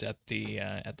happens at the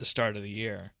start of the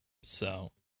year.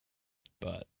 So,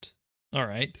 but all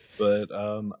right. But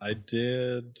I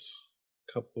did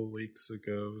a couple weeks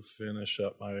ago finish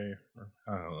up my,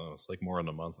 I don't know, it's like more than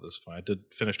a month at this point. I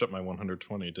finished up my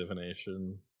 120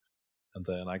 divination, and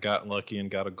then I got lucky and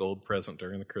got a gold present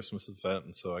during the Christmas event,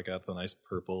 and so I got the nice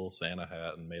purple Santa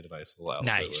hat and made a nice little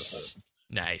outfit with it.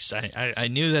 Nice. I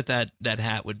knew that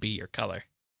hat would be your color.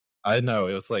 I know,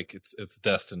 it was like it's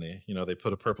destiny. They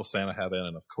put a purple Santa hat in,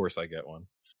 and of course I get one.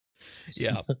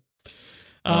 Yeah.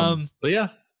 But yeah,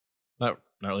 not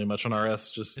really much on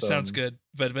RS. Just it sounds good,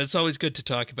 but it's always good to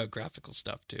talk about graphical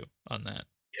stuff too on that.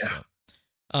 Yeah.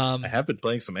 So, I have been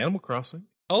playing some Animal Crossing.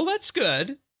 Oh, that's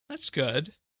good. That's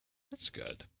good. That's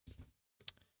good.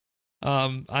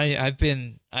 I've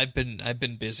been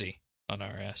busy on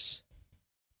RS.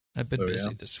 I've been busy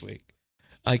yeah. this week.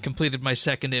 I completed my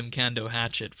second Imkando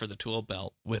hatchet for the tool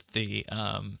belt with the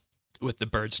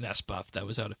bird's nest buff that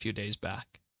was out a few days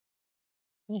back.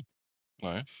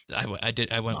 Nice. I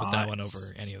went with that one over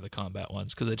any of the combat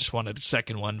ones because I just wanted a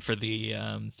second one for the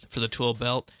tool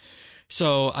belt.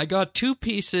 So I got 2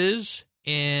 pieces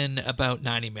in about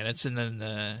 90 minutes, and then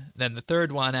the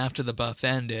third one after the buff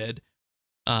ended,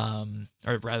 or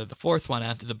rather the fourth one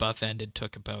after the buff ended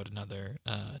took about another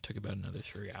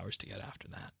 3 hours to get after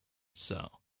that. So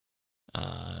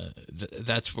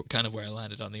that's kind of where I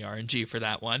landed on the RNG for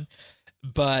that one.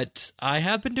 But I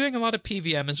have been doing a lot of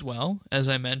PVM as well, as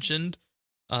I mentioned.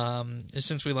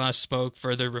 Since we last spoke,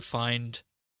 further refined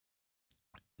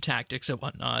tactics and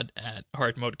whatnot at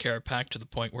hard mode Carapac to the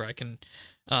point where I can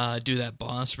do that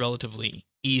boss relatively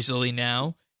easily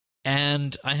now.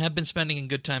 And I have been spending a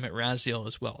good time at Raziel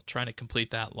as well, trying to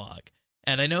complete that log.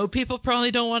 And I know people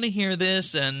probably don't want to hear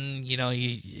this, and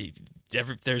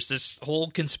there's this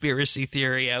whole conspiracy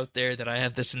theory out there that I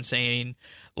have this insane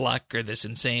luck or this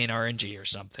insane RNG or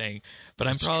something. But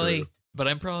I'm probably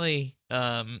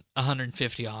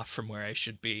 150 off from where I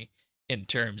should be in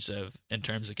terms of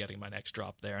getting my next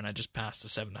drop there, and I just passed the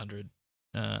 700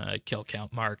 kill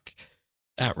count mark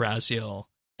at Raziel.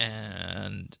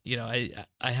 And I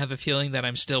have a feeling that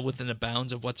I'm still within the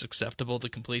bounds of what's acceptable to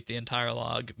complete the entire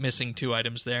log, missing 2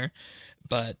 items there.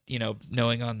 But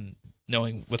knowing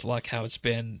with luck how it's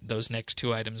been, those next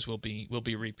 2 items will be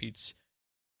repeats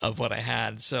of what I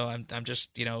had. So I'm just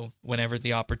whenever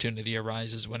the opportunity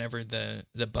arises, whenever the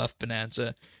buff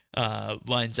bonanza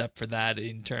lines up for that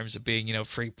in terms of being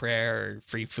free prayer or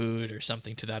free food or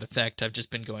something to that effect, I've just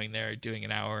been going there doing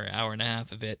an hour and a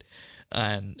half of it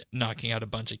and knocking out a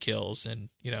bunch of kills. And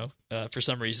for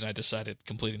some reason I decided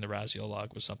completing the Raziel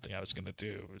log was something I was going to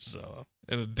do, so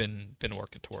I've been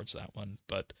working towards that one.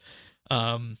 But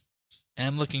I'm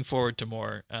looking forward to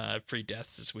more free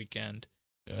deaths this weekend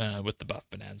with the buff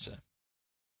bonanza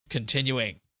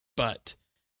continuing. But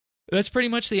that's pretty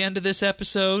much the end of this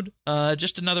episode.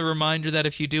 Just another reminder that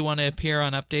if you do want to appear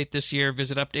on Update this year,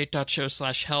 visit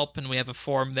update.show/help, and we have a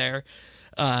form there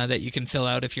that you can fill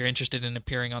out if you're interested in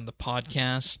appearing on the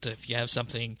podcast. If you have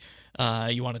something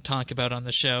you want to talk about on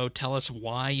the show, tell us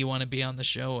why you want to be on the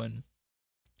show, and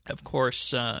of course,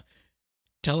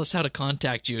 tell us how to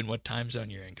contact you and what time zone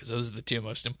you're in, because those are the 2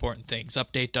 most important things.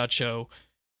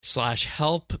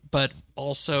 Update.show/help. But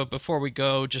also, before we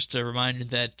go, just a reminder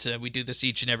that we do this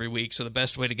each and every week, so the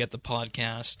best way to get the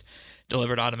podcast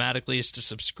delivered automatically is to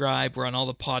subscribe. We're on all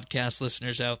the podcast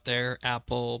listeners out there: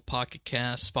 Apple, Pocket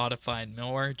Cast, Spotify, and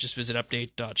more. Just visit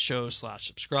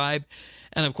update.show/subscribe.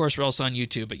 And of course, we're also on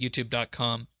YouTube at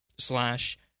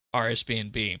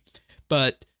youtube.com/RSBANDB.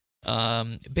 But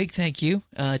big thank you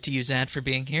to you, Zant, for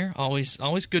being here. Always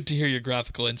good to hear your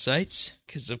graphical insights,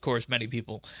 because of course many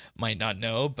people might not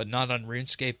know, but not on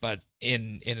RuneScape, but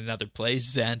in another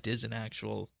place, Zant is an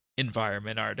actual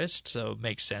environment artist, so it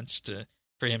makes sense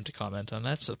for him to comment on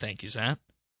that. So thank you, Zant.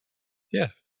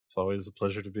 Yeah, it's always a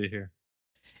pleasure to be here.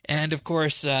 And of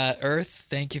course, Earth,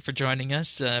 thank you for joining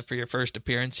us for your first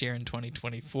appearance here in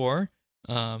 2024.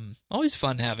 Always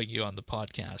fun having you on the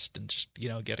podcast and just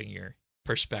getting your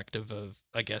perspective of,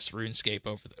 I guess, RuneScape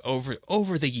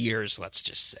over the years, let's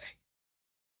just say.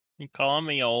 You calling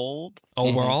me old?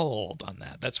 Oh, we're all old on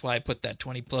that. That's why I put that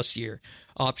 20+ year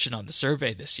option on the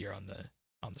survey this year on the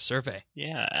survey.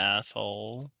 Yeah,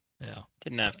 asshole. Yeah.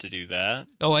 Didn't have to do that.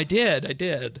 Oh, I did. I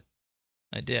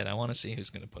want to see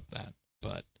who's going to put that.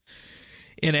 But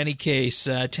in any case,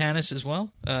 Tanis as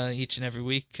well. Each and every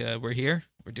week we're here.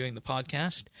 We're doing the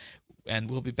podcast.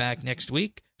 And we'll be back next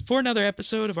week for another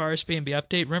episode of RSBANDB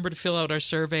Update. Remember to fill out our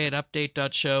survey at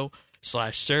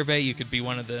update.show/survey. You could be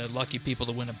one of the lucky people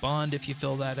to win a bond if you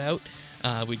fill that out.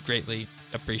 We'd greatly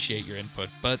appreciate your input.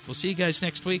 But we'll see you guys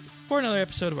next week for another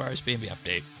episode of RSBANDB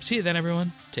Update. See you then,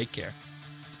 everyone. Take care.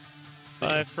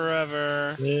 Bye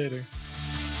forever. Later.